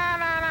just... No.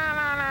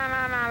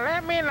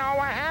 Let me know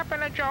what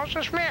happened to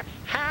Joseph Smith.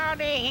 How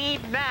did he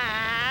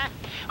die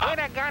with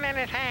a gun in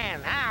his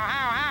hand?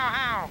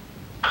 How?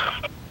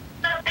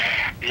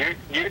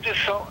 You're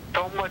just so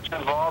much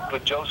involved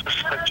with Joseph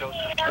Smith.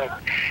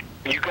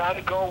 You got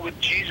to go with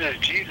Jesus.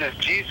 You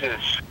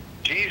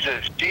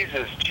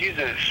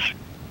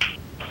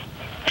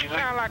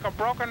sound like a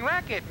broken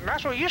record.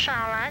 That's what you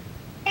sound like.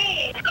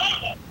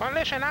 Well,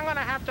 listen, I'm going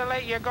to have to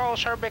let you go,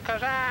 sir,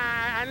 because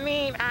I'm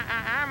an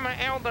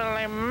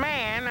elderly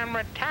man. I'm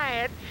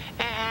retired,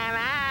 and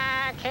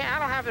I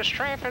don't have the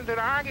strength to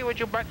argue with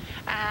you, but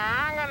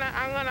I'm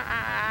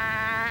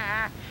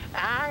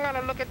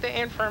gonna look at the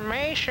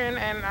information,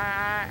 and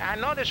I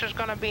know this is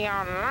gonna be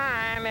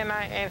online,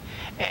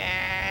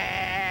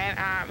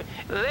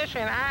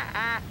 listen,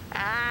 I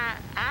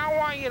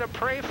want you to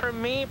pray for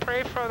me,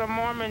 pray for the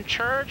Mormon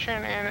Church,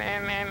 and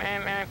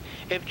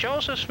if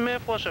Joseph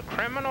Smith was a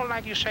criminal,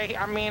 like you say,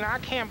 I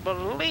can't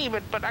believe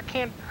it, but I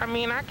can't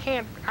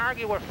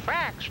argue with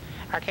facts.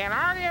 I can't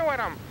argue with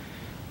them.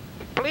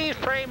 Please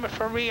pray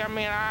for me.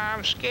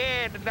 I'm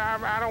scared.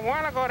 I don't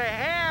want to go to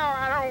hell.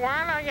 I don't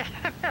want to. You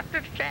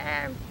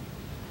understand?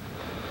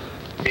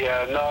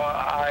 Yeah, no,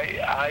 I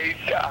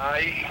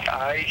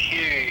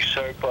hear you,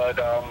 sir, but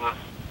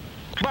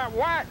But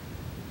what?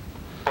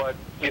 But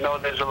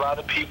there's a lot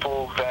of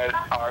people that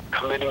are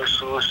committing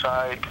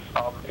suicide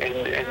in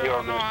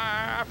your... No,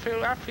 I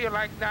feel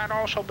like that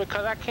also,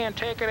 because I can't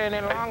take it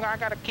any longer. I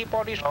got to keep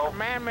all these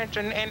commandments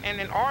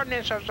and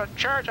ordinances of the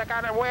church. I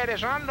got to wear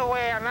this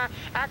underwear, and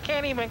I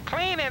can't even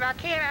clean it. I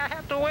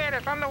have to wear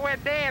this underwear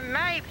day and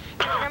night.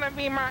 It's going to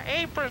be my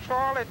apron for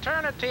all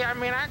eternity. I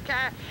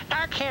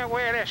can't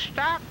wear this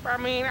stuff. I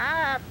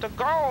have to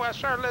go.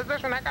 Sir,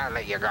 listen, I got to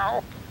let you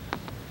go.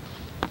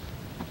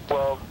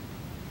 Well,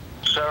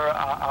 sir,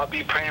 I'll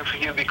be praying for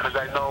you, because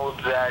I know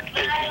that if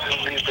you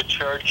do leave the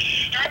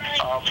church,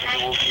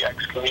 you will be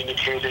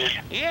excommunicated.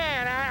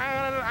 Yeah, and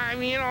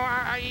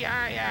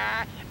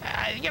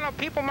you know,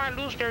 people might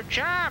lose their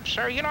jobs,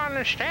 sir. You don't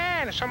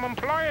understand. Some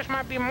employers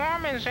might be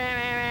Mormons,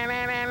 and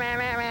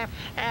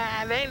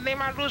they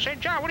might lose their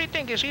job. What do you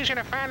think? It's easy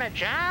to find a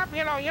job?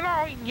 You know.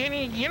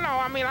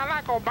 I mean, I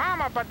like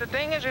Obama, but the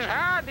thing is, it's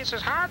hard. This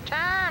is hard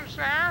times,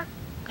 sir.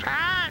 It's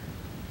hard.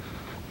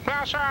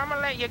 Well, sir, I'm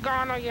gonna let you go.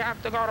 I know you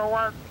have to go to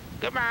work.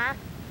 Goodbye.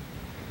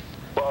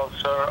 Well,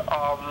 sir,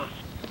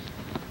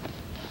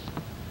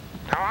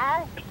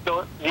 Hello?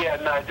 yeah,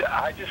 no,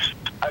 I just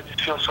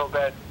feel so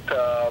bad.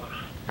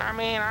 I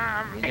mean,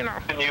 you know.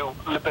 You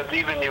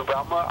believe in you, but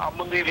I'm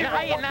gonna leave you.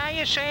 Now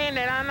you're saying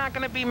that I'm not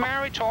gonna be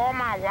married to all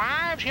my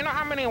wives? You know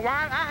how many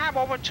wives? I have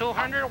over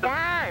 200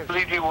 wives.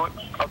 Believe you would.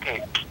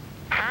 Okay.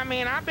 I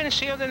mean, I've been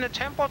sealed in the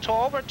temple to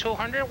over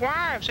 200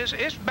 wives.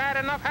 It's bad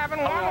enough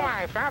having one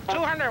wife. I have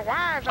 200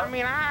 wives. I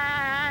mean,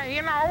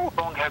 you know.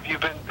 How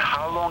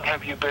long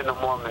have you been a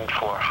Mormon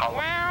for? How long?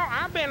 Well,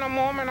 I've been a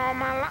Mormon all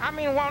my life. I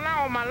mean, well,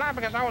 not all my life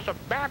because I was a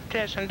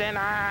Baptist, and then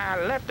I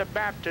left the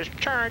Baptist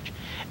church,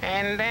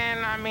 and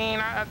then, I mean,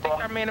 I think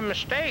I made a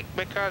mistake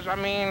because, I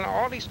mean,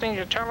 all these things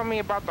you're telling me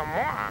about the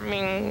Mormon, I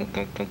mean...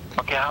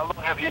 Okay, how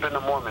long have you been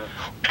a Mormon?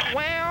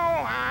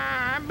 Well,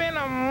 I've been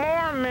a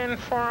Mormon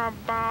for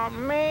about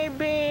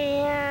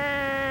maybe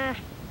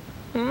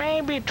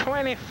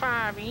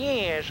 25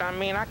 years. I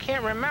mean, I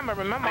can't remember.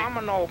 Remember, I'm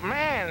an old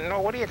man.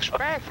 No, what do you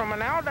expect from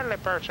an elderly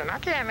person? I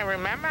can't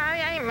remember.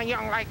 I ain't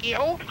young like you.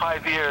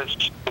 5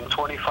 years. In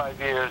 25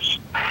 years,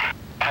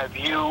 have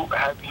you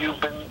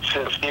been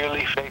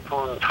sincerely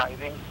faithful in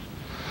tithing?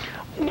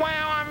 Well,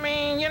 I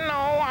mean, you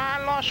know,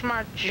 I lost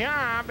my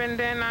job, and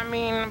then, I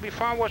mean,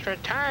 before I was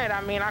retired,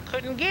 I mean, I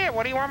couldn't give.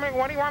 What do you want me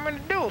to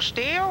do?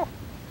 Steal?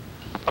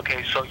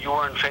 Okay, so you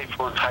weren't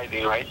faithful in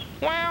tithing, right?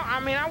 Well, I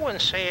mean, I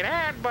wouldn't say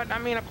that, but I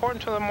mean, according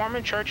to the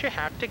Mormon Church, you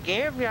have to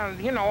give,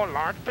 you know, a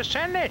large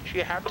percentage.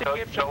 You have to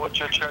give. You know what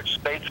your church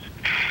states?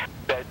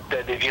 That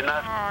if you're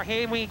not. Oh,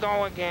 here we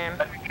go again.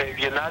 If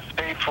you're not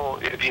faithful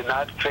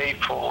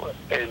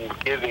in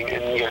giving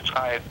in your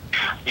tithe,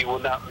 you will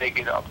not make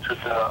it up to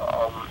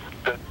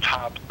the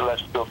top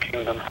celestial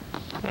kingdom.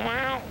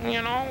 Well,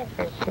 you know,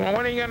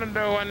 what are you gonna do?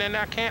 And then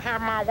I can't have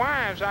my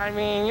wives. I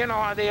mean, you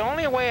know, the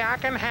only way I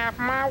can have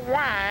my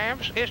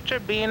wives is to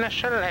be in the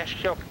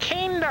celestial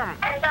kingdom.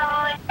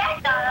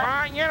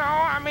 You know,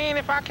 I mean,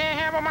 if I can't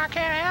have them, I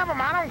can't have them.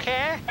 I don't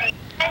care.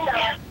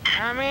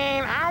 I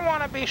mean, I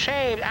want to be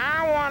saved.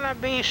 I want to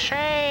be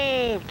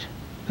saved.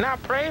 Now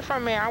pray for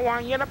me. I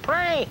want you to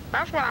pray.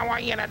 That's what I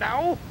want you to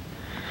do.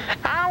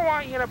 I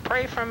want you to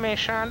pray for me,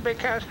 son,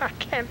 because I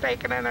can't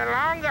take it any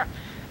longer.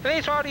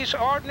 All these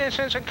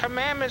ordinances and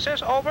commandments,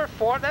 that's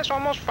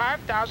almost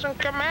 5,000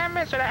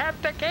 commandments that I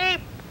have to keep.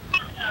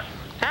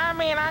 I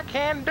mean, I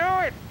can't do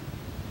it.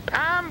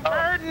 I'm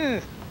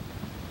burdened.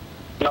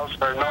 No,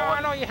 sir, no. I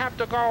know you have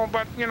to go,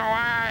 but, you know,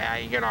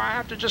 I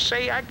have to just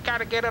say I got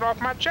to get it off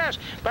my chest.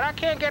 But I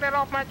can't get it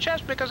off my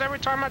chest because every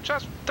time I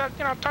just,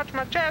 touch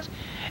my chest,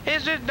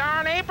 is this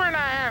darn apron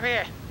I have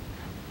here.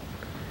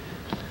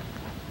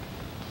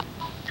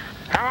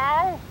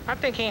 Hello? I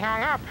think he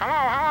hung up.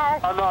 Hello?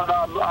 Oh, no,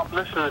 I'm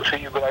listening to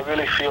you, but I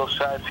really feel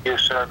sad for you,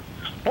 sir.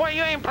 Well,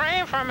 you ain't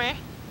praying for me.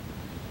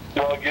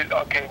 Well,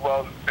 okay,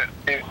 well...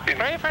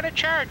 Pray for the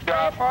church.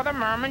 Pray for the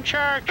Mormon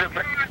church.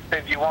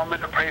 If you want me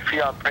to pray for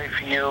you, I'll pray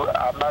for you.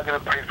 I'm not going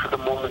to pray for the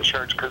Mormon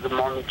church, because the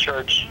Mormon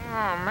church...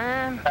 Oh,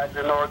 man. As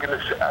an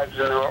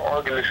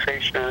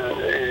organization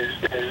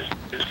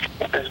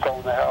is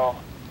going to hell.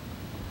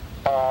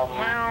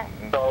 Well...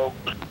 So...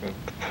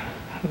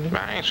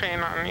 I ain't saying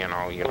nothing, you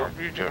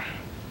just...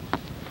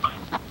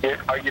 Yeah,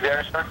 are you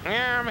there, sir?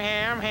 Yeah, I'm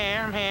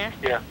here.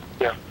 Yeah.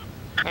 Yeah.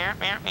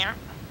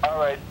 All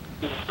right.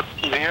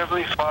 Dear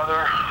Heavenly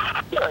Father,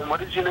 and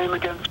what is your name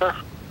again, sir?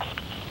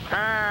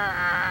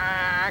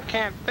 I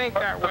can't think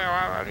that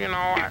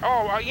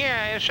well,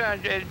 yeah, it's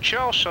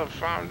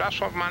Joseph. That's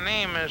what my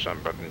name is,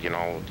 but,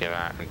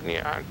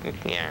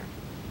 yeah.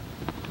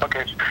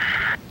 Okay.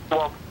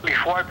 Well,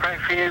 before I pray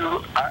for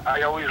you,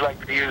 I always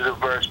like to use a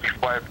verse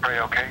before I pray,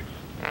 okay?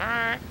 All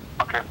right.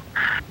 Okay.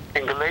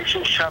 In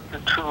Galatians chapter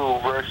 2,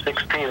 verse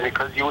 16,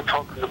 because you were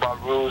talking about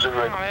rules and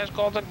regulations. Let's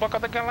go to the book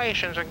of the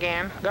Galatians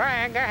again. Go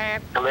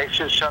ahead.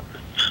 Galatians chapter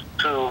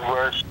 2,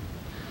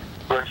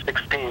 verse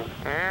 16.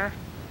 Yeah.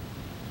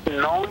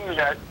 Knowing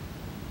that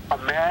a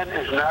man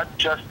is not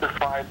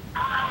justified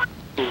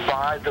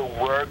by the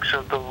works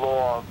of the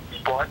law,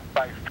 but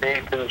by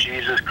faith in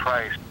Jesus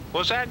Christ.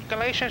 Was that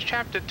Galatians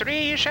chapter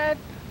 3, you said?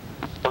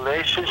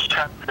 Galatians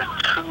chapter 2.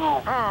 Oh,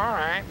 all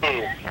right.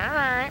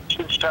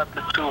 Galatians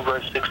chapter 2,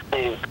 verse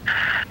 16.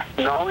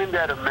 Knowing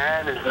that a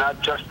man is not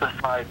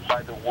justified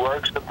by the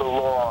works of the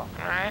law,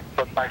 right,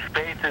 but by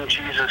faith in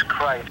Jesus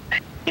Christ,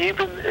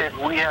 even if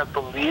we have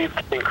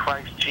believed in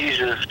Christ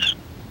Jesus,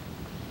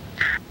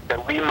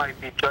 that we might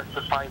be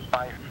justified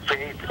by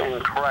faith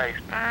in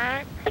Christ,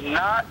 right, and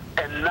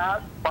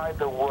not by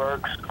the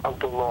works of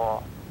the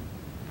law.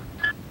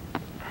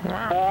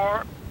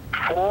 Wow.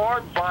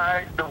 For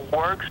by the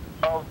works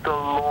of the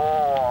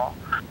law,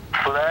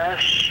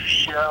 flesh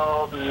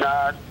shall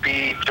not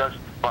be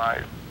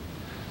justified.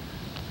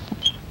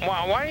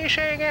 What do you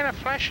say again? The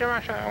flesh of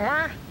my son.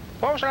 What?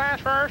 What was the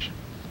last verse?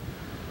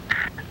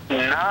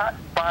 Not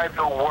by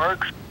the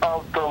works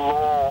of the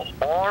law,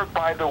 or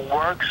by the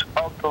works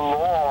of the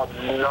law,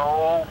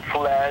 no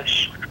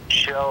flesh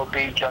shall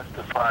be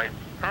justified.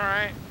 All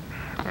right.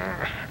 All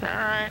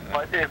right.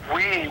 But if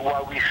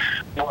while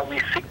we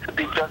seek to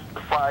be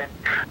justified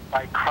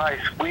by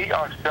Christ, we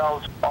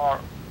ourselves are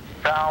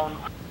found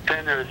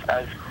sinners,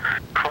 as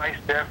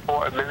Christ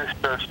therefore a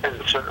minister of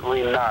sin,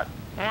 certainly not.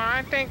 Well,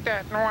 I think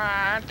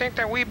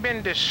that we've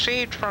been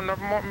deceived from the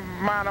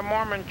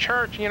Mormon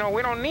Church. You know,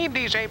 we don't need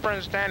these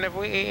aprons. Then, if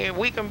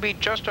we can be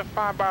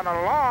justified by the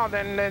law,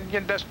 then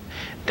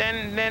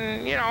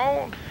you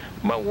know.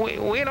 But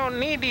we don't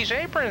need these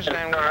aprons.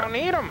 Then we don't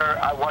need them. Sir,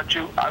 I want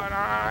you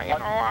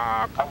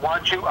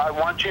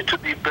to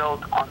be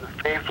built on the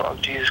faith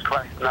of Jesus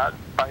Christ, not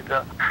by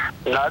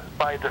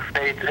the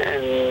faith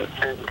in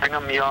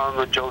Brigham Young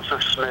or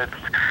Joseph Smith,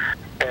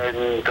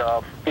 and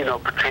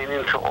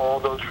pertaining to all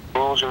those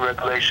rules and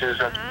regulations.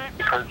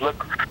 Because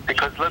look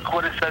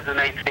what it says in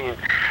 18.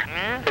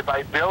 If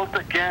I build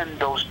again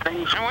those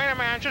things. Now, wait a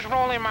minute, I'm just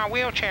rolling my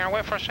wheelchair.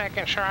 Wait for a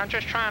second, sir. I'm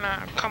just trying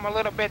to come a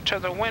little bit to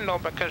the window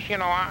because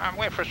I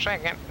wait for a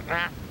second.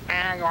 There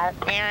I go.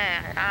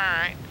 Yeah,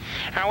 all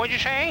right. What'd you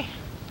say?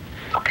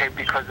 Okay,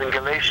 because in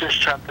Galatians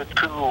chapter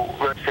 2,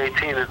 verse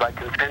 18, if I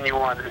continue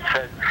on, it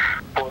says,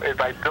 "For if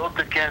I build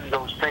again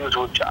those things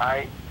which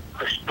I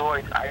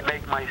destroyed, I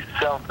make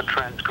myself a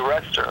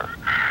transgressor.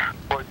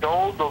 For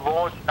though the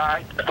Lord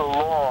died to the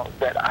law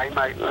that I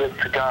might live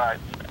to God,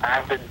 I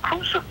have been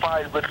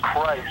crucified with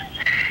Christ.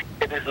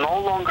 It is no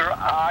longer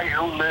I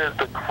who live,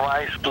 but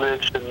Christ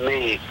lives in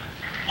me."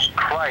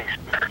 Christ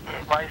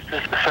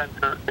is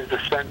the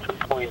center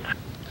point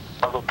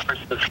of a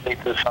person's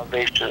faith and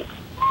salvation.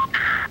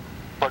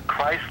 But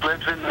Christ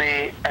lives in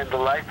me, and the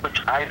life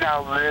which I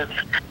now live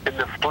in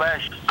the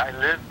flesh, I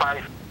live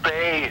by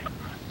faith.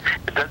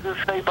 It doesn't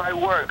say by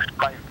works,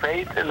 by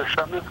faith in the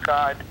Son of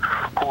God,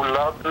 who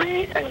loved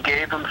me and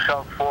gave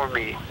himself for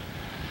me.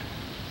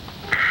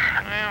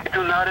 I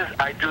do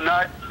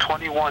not,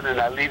 21, and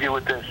I leave you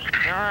with this.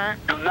 I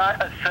do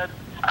not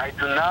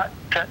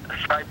set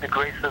aside the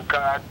grace of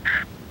God.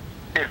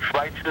 If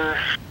righteousness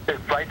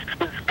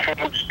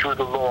came through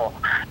the law,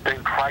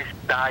 then Christ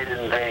died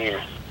in vain.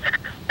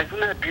 Isn't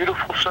that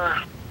beautiful, sir?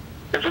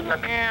 Isn't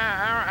that?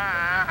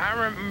 Yeah, I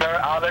remember.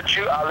 Sir, I'll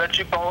let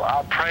you go.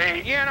 I'll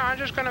pray. Yeah, no, I'm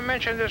just going to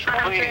mention this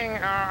one thing,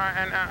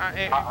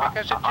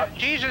 because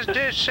Jesus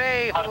did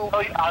say. I'll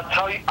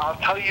tell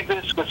you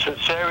this with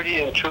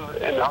sincerity and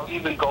truth, and I'll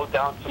even go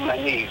down to my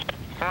knees.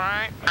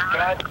 Right.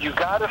 You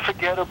got to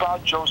forget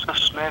about Joseph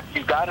Smith.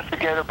 You got to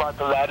forget about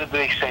the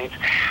Latter-day Saints,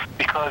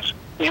 because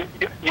you're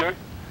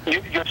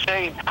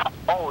saying,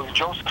 oh,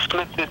 Joseph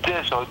Smith did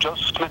this, or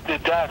Joseph Smith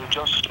did that, or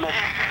Joseph Smith.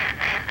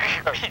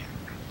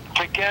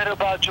 Forget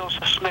about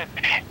Joseph Smith.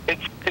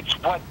 It's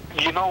what,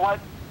 you know what?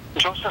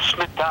 Joseph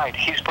Smith died.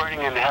 He's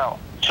burning in hell.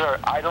 Sir,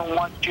 I don't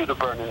want you to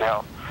burn in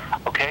hell.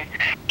 Okay?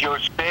 You're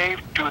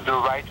saved through the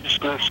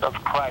righteousness of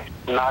Christ,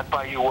 not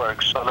by your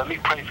works. So let me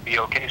pray for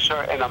you, okay,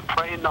 sir? And I'm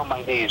praying on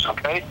my knees,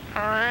 okay?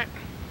 All right.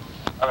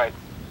 All right.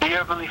 Dear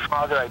Heavenly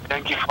Father, I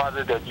thank you,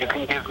 Father, that you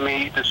can give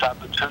me this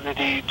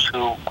opportunity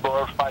to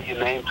glorify your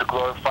name, to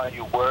glorify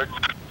your word,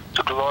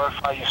 to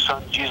glorify your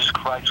Son, Jesus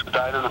Christ, who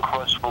died on the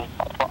cross for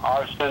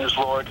our sins,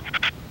 Lord.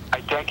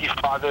 I thank you,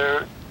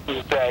 Father,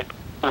 that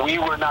we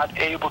were not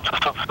able to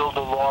fulfill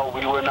the law.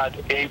 We were not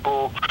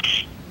able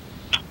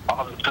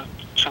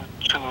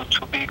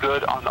to be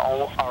good on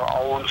our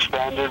own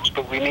standards,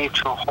 but we need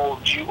to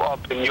hold you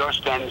up in your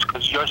standards,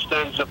 because your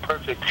standards are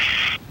perfect.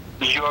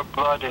 Your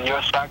blood and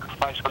your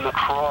sacrifice on the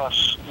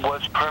cross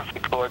was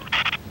perfect, Lord,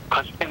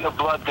 because in the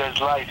blood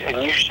there's life,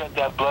 and you shed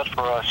that blood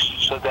for us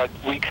so that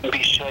we can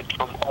be shed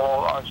from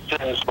all our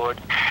sins, Lord.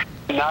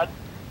 Not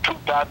through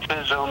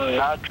baptism,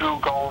 not through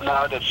going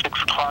out at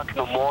 6 o'clock in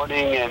the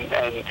morning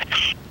and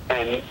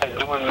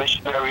doing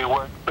missionary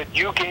work, but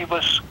you gave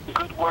us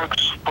good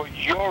works for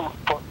your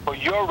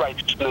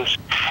righteousness.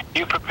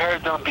 You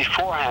prepared them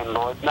beforehand,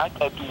 Lord. Not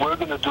that we're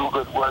going to do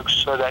good works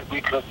so that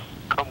we can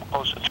come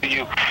closer to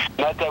you.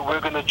 Not that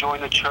we're going to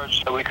join the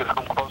church so we can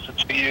come closer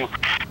to you.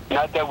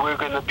 Not that we're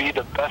going to be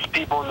the best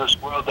people in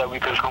this world that we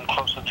can come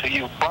closer to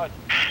you, but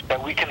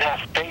that we can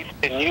have faith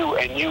in you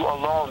and you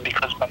alone,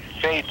 because by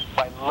faith,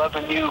 by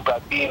loving you, by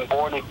being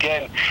born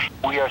again,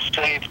 we are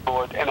saved,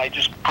 Lord. And I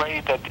just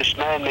pray that this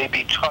man may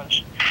be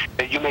touched,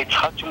 that you may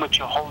touch him with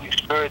your Holy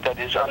Spirit, that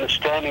his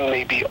understanding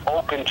may be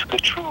open to the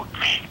truth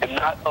and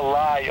not a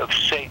lie of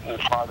Satan,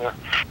 Father,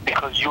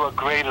 because you are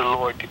greater,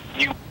 Lord.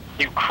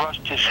 You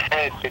crushed his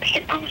head, and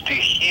he bruised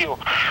his heel,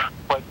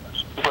 but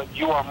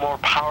you are more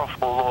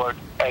powerful, Lord.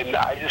 And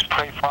I just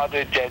pray,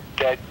 Father,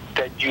 that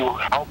you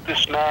help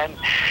this man.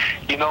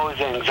 You know his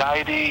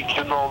anxiety.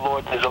 You know,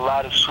 Lord, there's a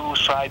lot of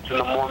suicides in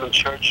the Mormon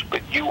church,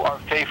 but you are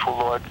faithful,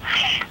 Lord.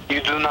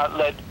 You do not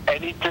let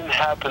anything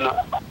happen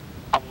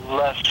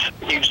unless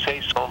you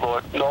say so,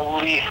 Lord. No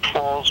leaf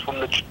falls from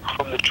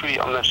the tree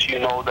unless you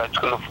know that's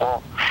going to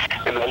fall.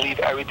 And I leave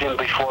everything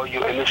before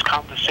you. In this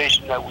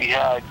conversation that we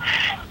had,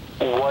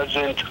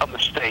 wasn't a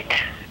mistake.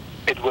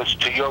 It was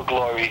to your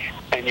glory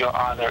and your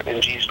honor.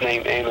 In Jesus'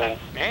 name, amen.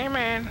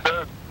 Amen.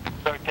 Sir,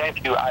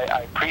 thank you.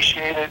 I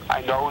appreciate it.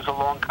 I know it was a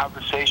long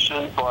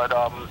conversation, but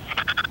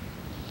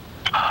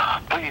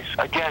please,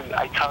 again,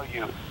 I tell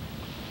you,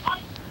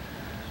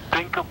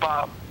 think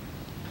about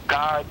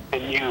God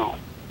and you,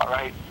 all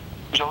right?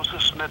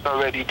 Joseph Smith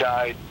already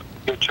died.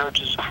 Your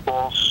church is a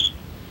false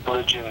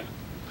religion,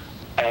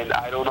 and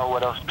I don't know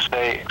what else to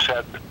say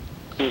except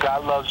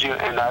God loves you,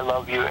 and I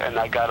love you, and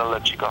I gotta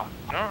let you go.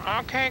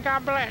 Okay,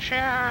 God bless you.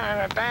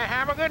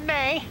 Have a good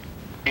day.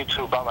 You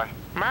too. Bye-bye.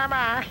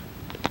 Bye-bye.